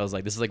week. I was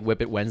like, this is like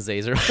Whip It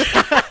Wednesdays or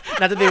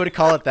not that they would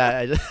call it that.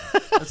 I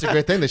just That's a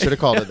great thing. They should have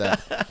called it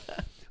that.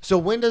 So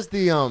when does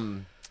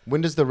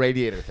the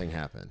radiator thing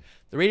happen?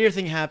 the radiator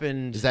thing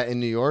happened. Is that in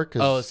New York?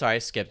 'Cause- Oh, sorry, I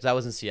skipped. That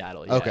was in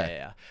Seattle. Yeah, Okay.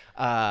 Yeah.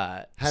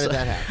 How did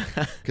that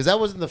happen? Because that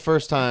wasn't the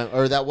first time,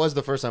 or that was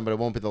the first time, but it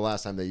won't be the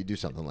last time that you do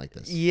something like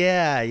this.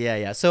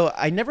 Yeah. So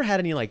I never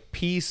had any like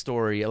pee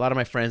story. A lot of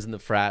my friends in the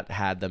frat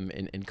had them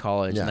in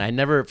college, Yeah. and I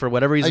never, for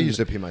whatever I reason. used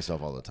to pee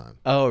myself all the time.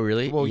 Oh,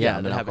 really? Well, yeah, I'm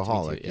an that happened to me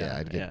alcoholic. too. Yeah,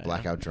 I'd get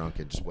blackout drunk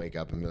and just wake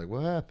up and be like,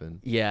 "What happened?"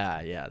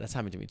 Yeah, that's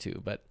happened to me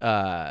too. But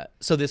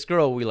so this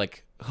girl, we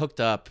like hooked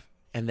up,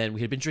 and then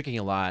we had been drinking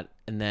a lot,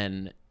 and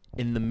then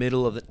in the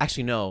middle of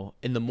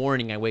in the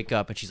morning I wake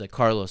up and she's like,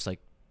 Carlos, like,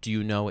 do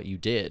you know what you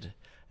did?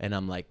 And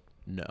I'm like,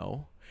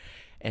 no.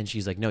 And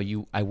she's like, no,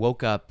 I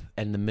woke up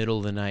and in the middle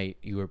of the night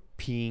you were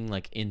peeing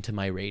like into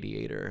my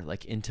radiator,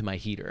 like into my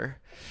heater.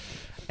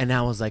 And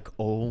I was like,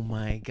 oh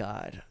my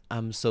God,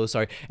 I'm so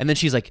sorry. And then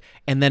she's like,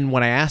 and then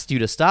when I asked you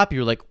to stop, you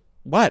were like,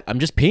 what? I'm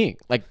just peeing.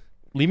 Like,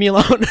 leave me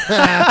alone.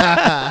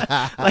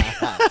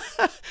 Like,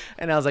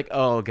 and I was like,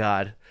 oh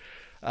God.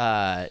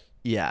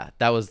 Yeah,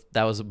 that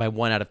was my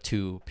 1 out of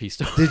 2 pee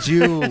story. Did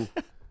you,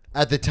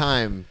 at the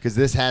time, because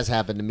this has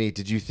happened to me,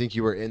 did you think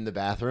you were in the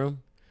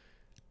bathroom?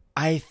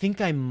 I think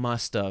I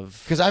must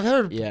have. Because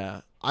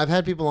Yeah. I've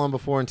had people on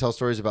before and tell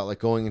stories about like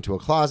going into a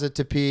closet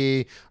to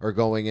pee or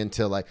going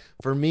into like,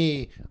 for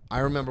me,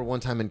 I remember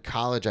one time in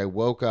college I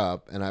woke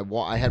up and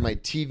I had my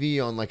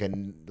TV on like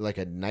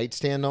a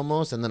nightstand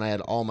almost, and then I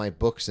had all my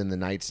books in the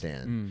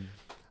nightstand.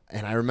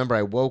 And I remember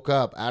I woke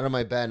up out of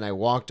my bed and I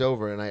walked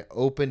over and I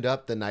opened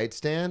up the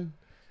nightstand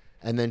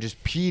and then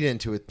just peed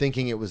into it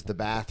thinking it was the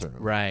bathroom.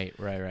 Right.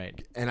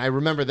 And I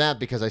remember that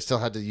because I still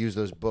had to use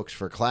those books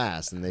for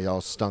class and they all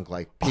stunk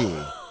like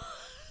pee.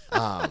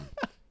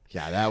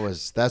 Yeah,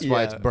 that's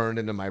why it's burned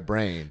into my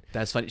brain.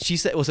 That's funny. She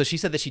said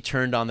that she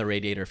turned on the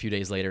radiator a few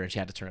days later and she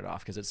had to turn it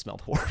off because it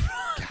smelled horrible.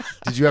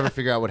 Did you ever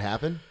figure out what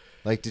happened?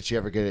 Like, did she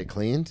ever get it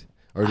cleaned?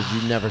 Or did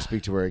you never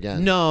speak to her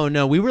again?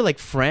 No, we were like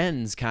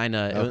friends, kind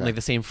of Okay. like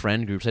the same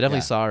friend groups. I definitely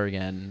Yeah. saw her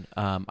again.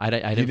 I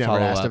didn't You never follow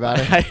asked up about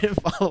it? I didn't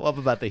follow up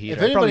about the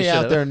heater. If I probably anybody out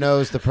should've. there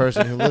knows the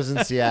person who lives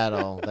in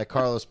Seattle that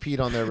Carlos peed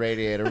on their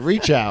radiator,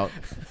 reach out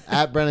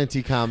at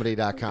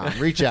BrennanTComedy.com.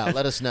 Reach out.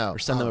 Let us know. or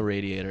send them a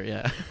radiator,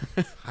 yeah.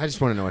 I just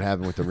want to know what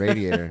happened with the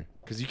radiator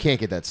because you can't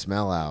get that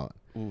smell out.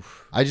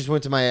 Oof. I just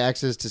went to my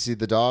ex's to see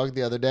the dog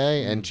the other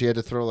day, and she had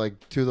to throw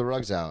like 2 of the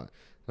rugs out.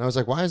 And I was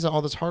like, "Why is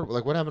all this hard?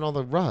 Like, what happened to all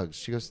the rugs?"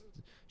 She goes,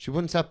 "She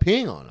wouldn't stop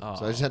peeing on them,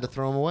 so I just had to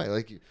throw them away."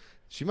 Like,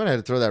 she might have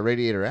had to throw that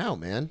radiator out,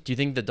 man. Do you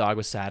think the dog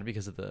was sad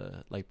because of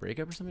the like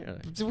breakup or something? Or,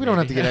 like, We don't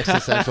have to get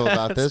existential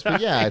about this,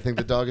 but yeah, I think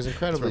the dog is That's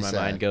incredibly where my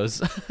sad. mind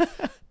goes.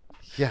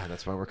 Yeah,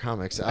 that's why we're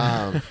comics.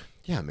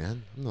 Yeah,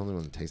 man, I'm the only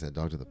one that takes that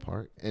dog to the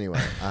park. Anyway,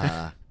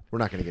 we're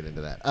not going to get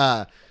into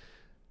that.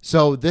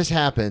 So this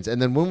happens,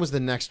 and then when was the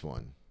next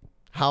one?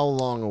 How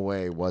long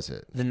away was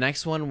it? The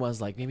next one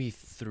was like maybe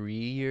 3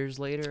 years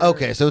later.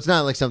 Okay, so it's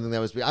not like something that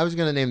was. I was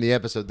going to name the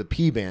episode "The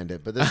Pea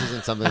Bandit," but this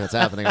isn't something that's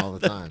happening all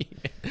the time.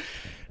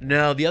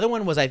 No, the other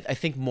one was I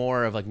think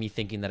more of like me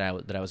thinking that I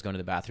was going to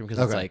the bathroom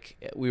because it's Okay.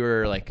 like we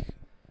were like,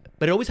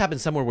 but it always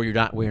happens somewhere where you're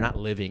not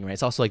living, right?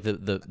 It's also like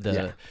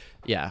the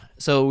yeah.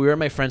 So we were at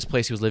my friend's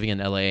place. He was living in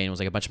LA, and it was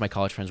like a bunch of my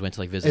college friends went to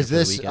like visit. Is for the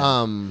this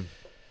weekend.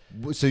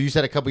 So you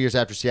said a couple years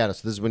after Seattle.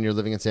 So this is when you're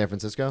living in San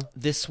Francisco.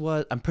 This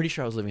was. I'm pretty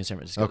sure I was living in San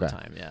Francisco at the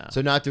time. Yeah.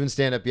 So not doing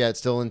stand up yet,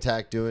 still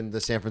intact, doing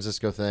the San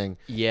Francisco thing.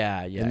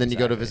 Yeah. And then you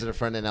go to visit a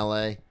friend in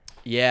LA.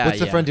 Yeah. What's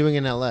the friend doing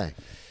in LA?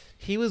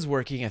 He was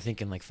working, I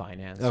think, in like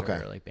finance or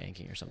like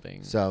banking or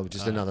something. So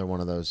just another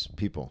one of those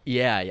people.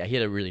 Yeah. He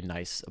had a really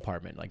nice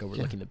apartment, like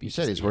overlooking the beach.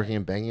 You said he's working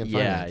in banking and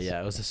Yeah, finance.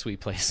 it was a sweet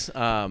place.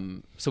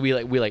 So we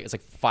it's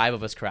like 5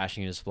 of us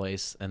crashing in his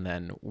place, and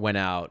then went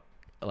out,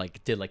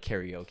 like did like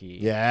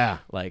karaoke. Yeah.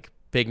 Like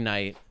big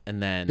night,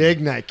 and then Big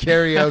night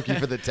karaoke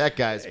for the tech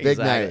guys. Big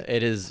Exactly. night.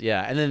 It is,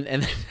 yeah.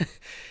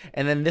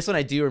 And then this one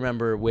I do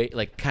remember,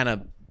 like kind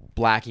of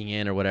blacking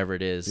in or whatever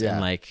it is, Yeah.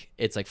 and like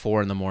it's like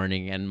 4 a.m,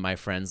 and my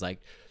friend's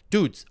like,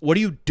 dude, what are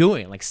you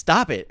doing? Like,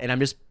 stop it. And I'm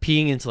just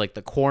peeing into like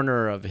the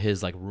corner of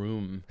his like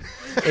room.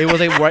 It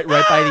was like right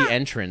by the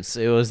entrance.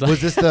 It was like,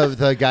 Was this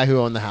the guy who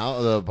owned the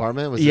house, the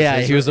apartment? Was this yeah,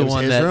 his he was the room?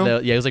 one It his room?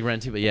 that yeah, he was like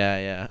renting, but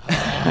yeah.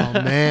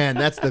 Oh man,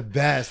 that's the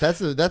best.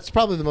 That's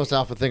probably the most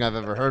alpha thing I've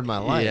ever heard in my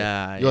life.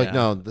 Yeah, You're like, yeah.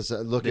 no,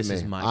 look This at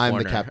is me. my I'm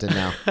the corner." captain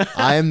now.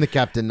 I am the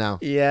captain now.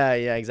 Yeah,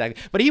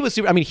 exactly. But he was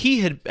super. I mean,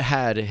 he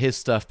had his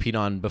stuff peed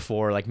on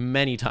before, like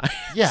many times.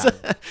 Yeah.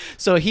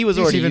 So he was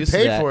He's already even used to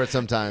paid that. for it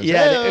sometimes.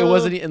 Yeah, it Hey-o.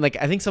 wasn't and like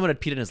I think someone had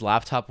peed in his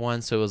laptop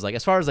once, so it was like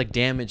as far as like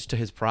damage to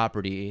his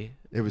property,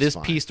 It was this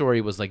fine. pee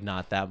story was like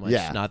not that much,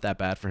 Yeah. not that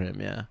bad for him.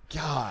 Yeah.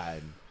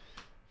 God.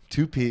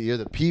 2P, you're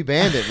the pee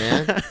bandit,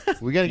 man.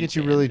 We got to get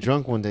you really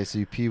drunk one day so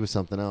you pee with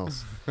something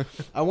else.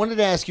 I wanted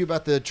to ask you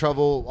about the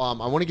trouble.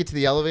 I want to get to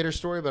the elevator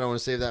story, but I want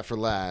to save that for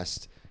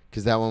last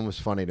because that one was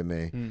funny to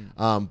me.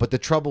 But the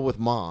trouble with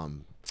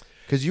mom.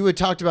 Because you had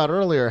talked about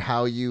earlier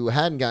how you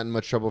hadn't gotten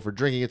much trouble for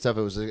drinking and stuff.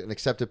 It was an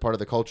accepted part of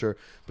the culture.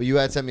 But you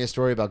had sent me a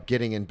story about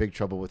getting in big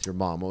trouble with your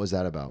mom. What was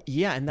that about?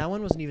 Yeah, and that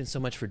one wasn't even so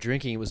much for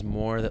drinking. It was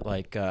more that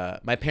like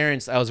my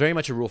parents. I was very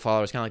much a rule follower.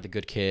 I was kind of like the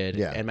good kid.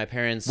 Yeah. And my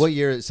parents. What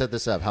year set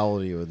this up? How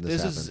old are you when this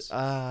This happens? is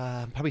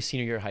probably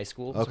senior year of high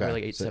school. So Okay,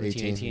 probably like so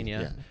 17, 18, 18,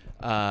 yeah.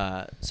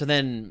 yeah. So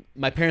then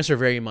my parents are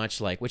very much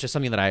like, which is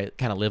something that I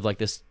kind of live like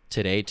this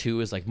today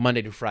too, is like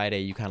Monday to Friday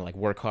you kind of like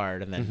work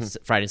hard, and then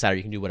Friday and Saturday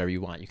you can do whatever you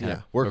want. You kind of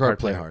Mm-hmm. Work hard,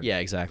 play hard. Yeah,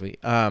 exactly.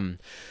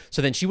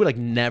 So then she would like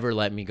never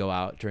let me go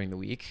out during the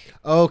week.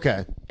 Oh,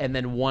 okay. And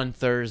then one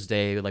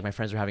Thursday, like my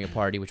friends were having a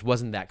party, which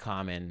wasn't that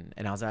common,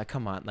 and I was like,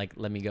 come on, like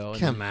let me go. And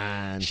Come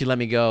then on. She let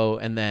me go,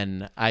 and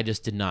then I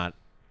just did not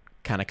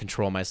kind of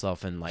control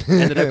myself, and like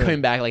ended up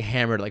coming back like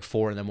hammered at like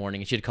 4 a.m,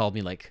 and she had called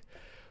me like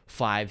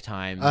 5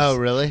 times. Oh,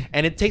 really?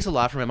 And it takes a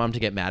lot for my mom to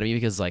get mad at me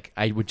because like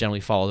I would generally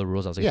follow the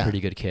rules. I was like Yeah. a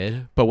pretty good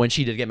kid, but when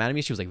she did get mad at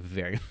me, she was like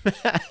very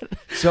mad.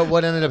 So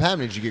what ended up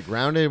happening? Did you get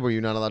grounded? Were you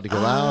not allowed to go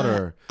out?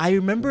 Or I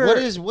remember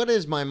what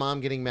is my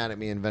mom getting mad at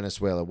me in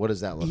Venezuela? What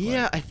does that look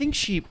Yeah, like? I think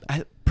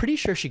I'm pretty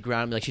sure she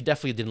grounded me. Like she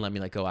definitely didn't let me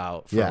like go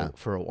out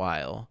for a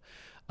while.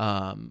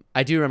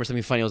 I do remember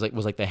something funny. Was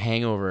like the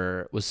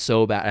hangover was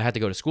so bad. I had to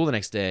go to school the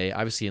next day.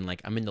 Obviously, and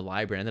like I'm in the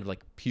library. I ended up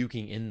like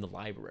puking in the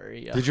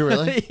library. Did you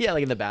really? Yeah,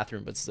 like in the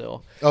bathroom, but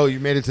still. Oh, you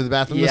made it to the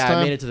bathroom this Yeah, time?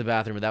 I made it to the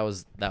bathroom, but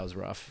that was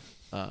rough.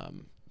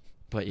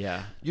 But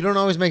yeah, You don't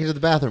always make it to the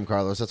bathroom,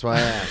 Carlos. That's why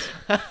I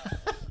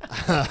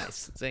asked.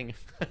 nice. Zing.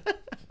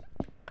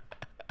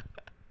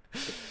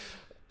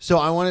 So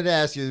I wanted to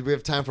ask you, we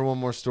have time for one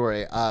more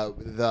story.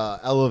 The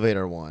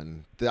elevator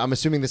one. I'm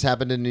assuming this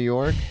happened in New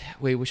York.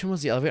 Wait, which one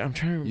was the elevator? I'm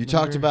trying to remember. You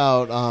talked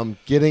about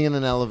getting in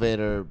an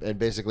elevator and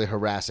basically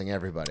harassing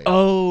everybody.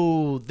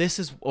 Oh, this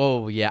is.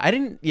 Oh, yeah. I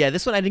didn't. Yeah,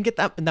 this one I didn't get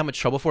that much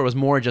trouble for. It was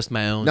more just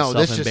my own. No,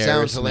 this just sounds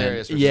self-embarrassment.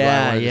 hilarious, which is why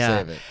I wanted to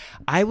save it.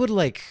 I would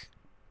like.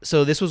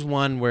 So this was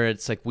one where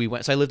it's like we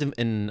went. So I lived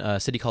in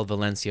a city called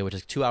Valencia, which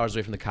is 2 hours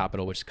away from the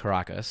capital, which is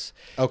Caracas.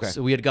 Okay.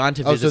 So we had gone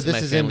to Oh, visit so this my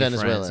is in family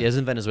Venezuela. friends. Yeah, it's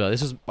in Venezuela.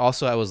 This was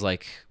also I was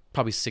like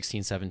probably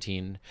 16,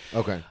 17.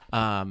 Okay.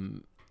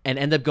 And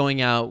end up going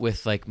out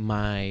with like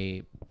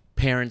my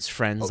parents'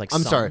 friends, like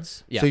I'm sorry.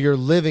 sons. Yeah. So you're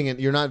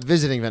you're not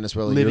visiting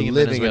Venezuela. living you're in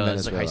living Venezuela. in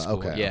It's Venezuela. like high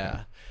school. Okay.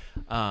 Yeah.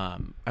 Or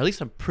at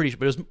least I'm pretty sure.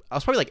 But I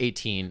was probably like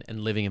 18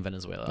 and living in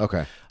Venezuela.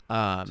 Okay.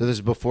 So this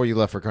is before you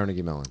left for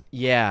Carnegie Mellon.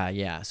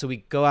 Yeah. So we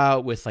go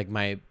out with like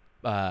my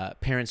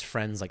parents'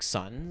 friends, like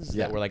sons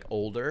Yeah. that were like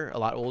older, a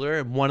lot older.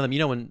 And one of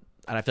them, when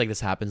and I feel like this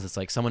happens, it's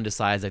like someone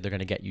decides like they're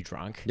gonna get you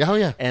drunk. Yeah, oh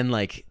yeah. And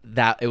like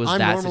that, it was I'm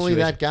that normally situation.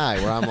 that guy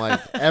where I'm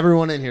like,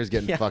 everyone in here is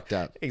getting Yeah. fucked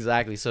up.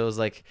 Exactly. So it was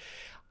like,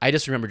 I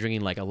just remember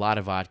drinking like a lot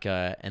of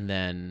vodka, and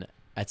then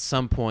at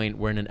some point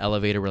we're in an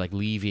elevator, we're like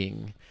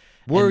leaving.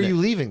 Where And are you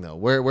leaving though?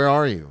 Where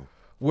are you?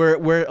 We're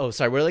we're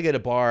like at a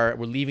bar.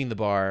 We're leaving the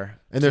bar,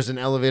 And there's an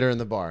elevator in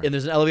the bar. and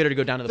there's an elevator to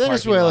go down to the parking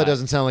Venezuela lot.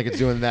 doesn't sound like it's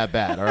doing that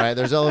bad. All right,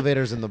 there's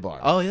elevators in the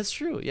bar. Oh, that's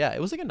true. Yeah, it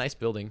was like a nice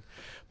building,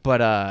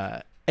 but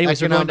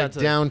anyways, we're going Economic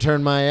down to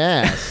downturn my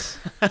ass.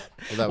 Well,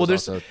 that was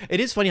there's also it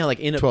is funny how like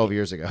in 12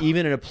 years ago.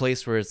 even in a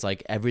place where it's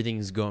like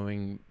everything's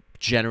going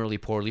generally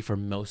poorly for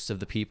most of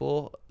the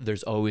people,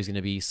 there's always going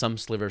to be some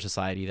sliver of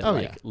society that Oh,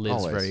 like yeah,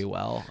 lives always. very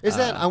well. Is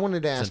that I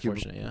wanted to It's ask you?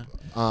 unfortunate,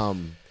 yeah.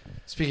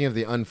 Speaking of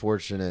the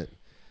unfortunate,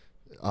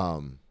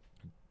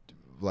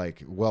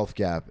 like wealth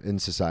gap in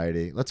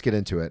society, let's get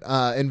into it.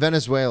 In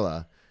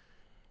Venezuela,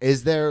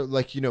 is there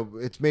like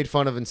it's made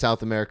fun of in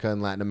South America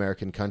and Latin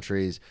American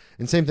countries,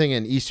 and same thing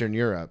in Eastern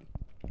Europe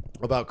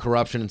about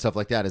corruption and stuff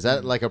like that. Is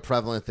that like a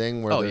prevalent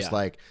thing where Oh, there's yeah.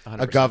 like a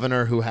 100%.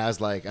 governor who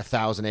has like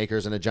 1,000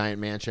 acres and a giant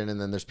mansion, and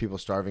then there's people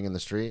starving in the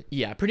street?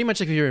 Yeah, pretty much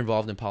like if you're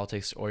involved in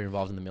politics or you're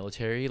involved in the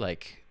military,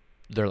 like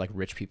they're like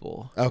rich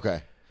people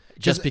Okay.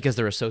 just because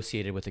they're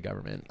associated with the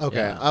government. Okay.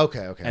 Yeah.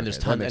 Okay. And there's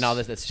That tons, makes- and all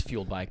this that's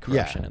fueled by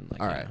corruption. Yeah. And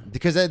like, all right. yeah.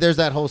 Because there's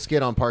that whole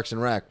skit on Parks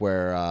and Rec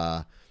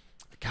where,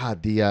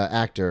 God, the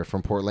actor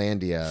from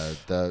Portlandia,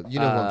 who I'm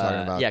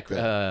talking about.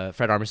 Yeah,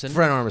 Fred Armisen.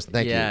 Fred Armisen.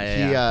 Thank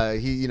Yeah,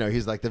 you. yeah,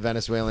 He's like the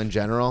Venezuelan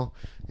general.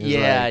 He's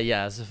Yeah, like,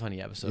 yeah, it's a funny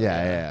episode.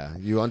 yeah.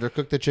 You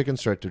undercook the chicken,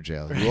 straight to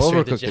jail. You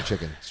Straight to overcook the jail.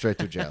 chicken, straight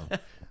to jail.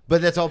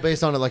 But that's all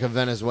based on like a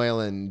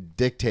Venezuelan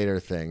dictator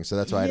thing, so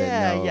that's why I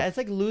didn't know. Yeah, it's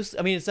like loose.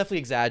 I mean, it's definitely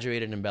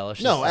exaggerated and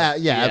embellished. No, and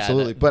stuff.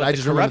 absolutely. But I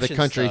just remember the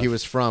country he stuff,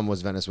 was from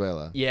was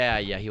Venezuela. Yeah,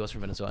 he was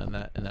from Venezuela in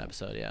that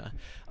episode. Yeah,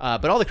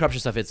 but all the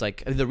corruption stuff, it's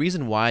like the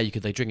reason why you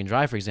could like drink and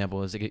drive, for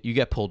example, is like, you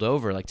get pulled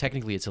over. Like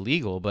technically, it's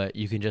illegal, but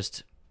you can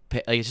just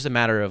pay. Like, it's just a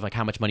matter of like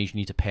how much money you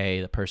need to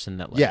pay the person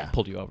that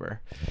pulled you over.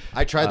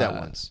 I tried that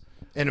once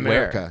in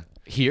America. Where?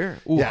 Here?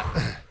 Ooh.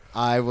 Yeah.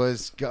 I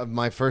was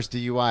my first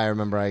DUI. I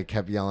remember I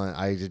kept yelling.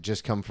 I had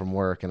just come from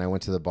work and I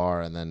went to the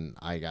bar and then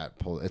I got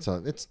pulled.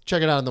 It's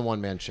check it out on the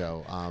One Man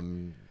Show.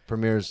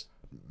 Premieres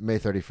May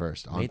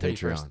 31st on May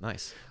 31st. Patreon.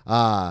 Nice.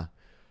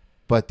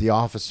 But the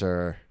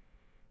officer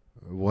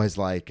was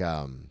like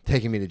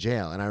taking me to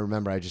jail, and I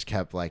remember I just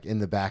kept like in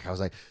the back. I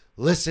was like,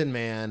 "Listen,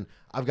 man,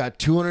 I've got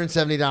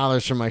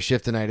 $270 from my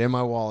shift tonight in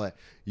my wallet.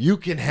 You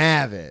can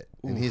have it."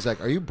 And he's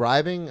like, "Are you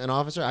bribing an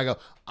officer?" I go,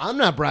 "I'm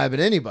not bribing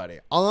anybody.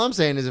 All I'm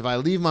saying is if I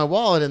leave my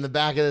wallet in the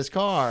back of this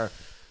car,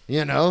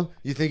 you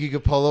think you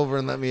could pull over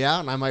and let me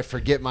out and I might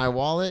forget my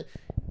wallet?"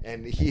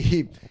 And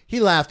he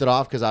laughed it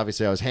off because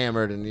obviously I was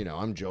hammered and,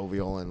 I'm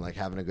jovial and like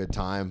having a good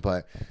time.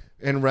 But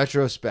in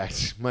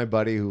retrospect, my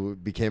buddy who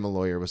became a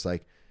lawyer was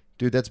like,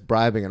 "Dude, that's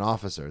bribing an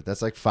officer.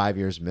 That's like 5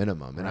 years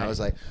minimum." And I was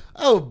like,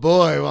 "Oh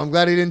boy, well, I'm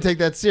glad he didn't take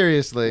that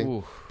seriously."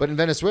 Ooh. But in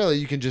Venezuela,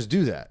 you can just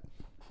do that.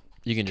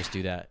 You can just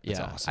do that. Yeah.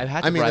 That's awesome. I've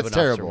had to bribe an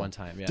officer one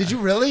time. Yeah. Did you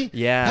really?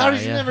 Yeah. How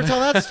did you never tell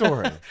that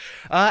story?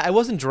 I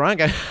wasn't drunk.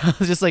 I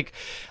was just like,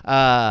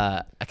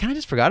 I kind of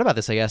just forgot about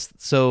this, I guess.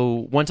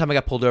 So one time I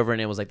got pulled over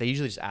and it was like, they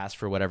usually just ask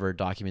for whatever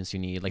documents you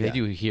need. Like they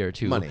do here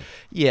too. Money.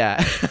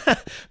 Yeah.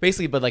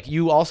 Basically, but like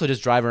you also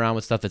just drive around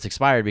with stuff that's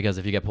expired because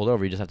if you get pulled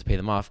over, you just have to pay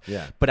them off.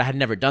 Yeah. But I had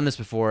never done this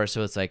before.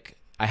 So it's like,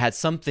 I had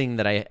something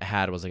that I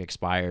had was like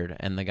expired,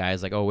 and the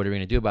guy's like, "Oh, what are we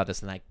gonna do about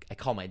this?" And I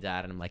call my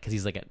dad, and I'm like, because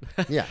he's like,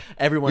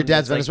 everyone. Your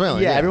dad's like,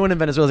 Venezuelan. Yeah, everyone in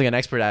Venezuela is like an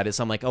expert at it.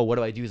 So I'm like, "Oh, what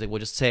do I do?" He's like, "Well,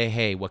 just say,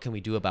 hey, what can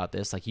we do about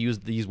this? Like, use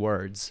these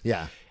words."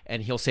 Yeah.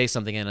 And he'll say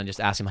something, and I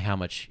just ask him like how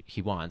much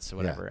he wants or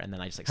whatever, and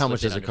then I just like. How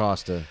much does it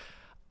cost to?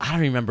 I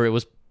don't remember. It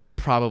was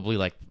probably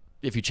like,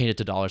 if you change it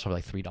to dollars, probably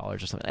like $3 or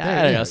something. Yeah,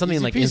 I don't know, something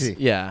easy like peasy.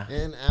 yeah.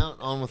 In, out,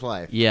 on with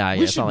life. Yeah,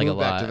 we it's should not like move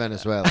a back lot. to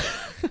Venezuela.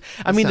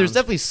 I mean, there's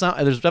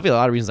definitely a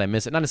lot of reasons I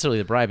miss it. Not necessarily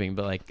the bribing,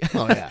 but like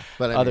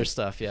but other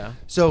stuff. Yeah.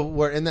 So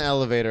we're in the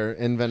elevator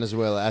in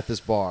Venezuela at this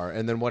bar,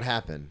 and then what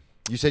happened?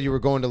 You said you were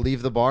going to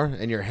leave the bar,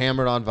 and you're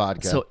hammered on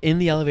vodka. So in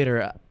the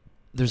elevator,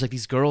 there's like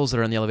these girls that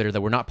are in the elevator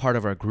that were not part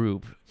of our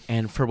group,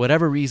 and for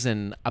whatever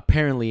reason,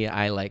 apparently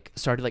I like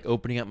started like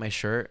opening up my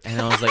shirt, and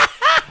I was like,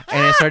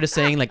 and I started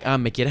saying like,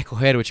 "Me quieres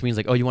coger," which means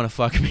like, "Oh, you want to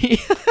fuck me?"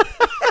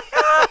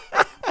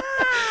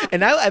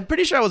 And I'm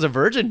pretty sure I was a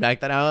virgin back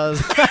then. I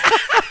was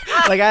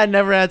like, I had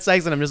never had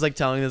sex, and I'm just like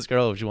telling this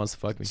girl if she wants to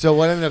fuck me. So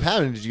what ended up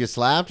happening? Did you get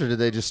slapped, or did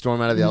they just storm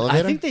out of the elevator?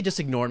 I think they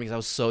just ignored me because I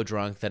was so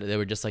drunk that they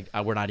were just like,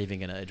 "We're not even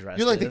gonna address."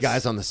 You're like this. the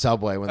guys on the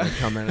subway when they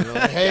come in and they're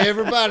like, "Hey,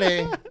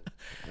 everybody,"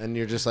 and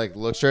you're just like,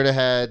 look straight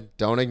ahead,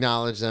 don't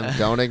acknowledge them,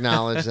 don't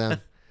acknowledge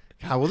them.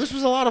 God, well, this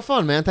was a lot of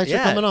fun, man. Thanks for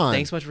coming on.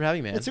 Thanks so much for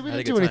having me, man. Let's see if we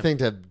didn't do anything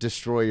to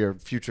destroy your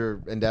future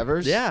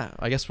endeavors. Yeah,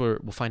 I guess we'll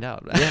find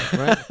out. Yeah,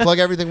 right. Plug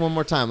everything one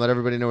more time. Let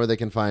everybody know where they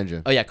can find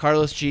you. Oh, yeah.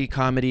 Carlos G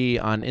Comedy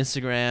on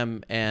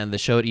Instagram, and the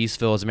show at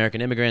Eastville is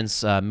American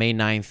Immigrants, May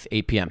 9th,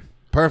 8 p.m.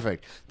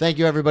 Perfect. Thank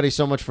you, everybody,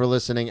 so much for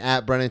listening.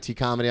 At Brennan T.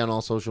 Comedy on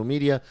all social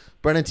media.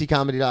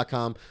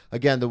 BrennanTComedy.com.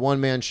 Again, the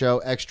one-man show,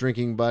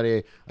 Ex-Drinking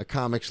Buddy, a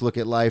comic's look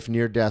at life,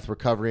 near-death,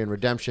 recovery, and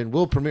redemption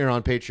will premiere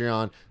on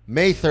Patreon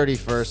May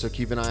 31st, so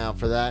keep an eye out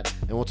for that.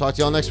 And we'll talk to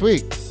you all next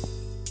week.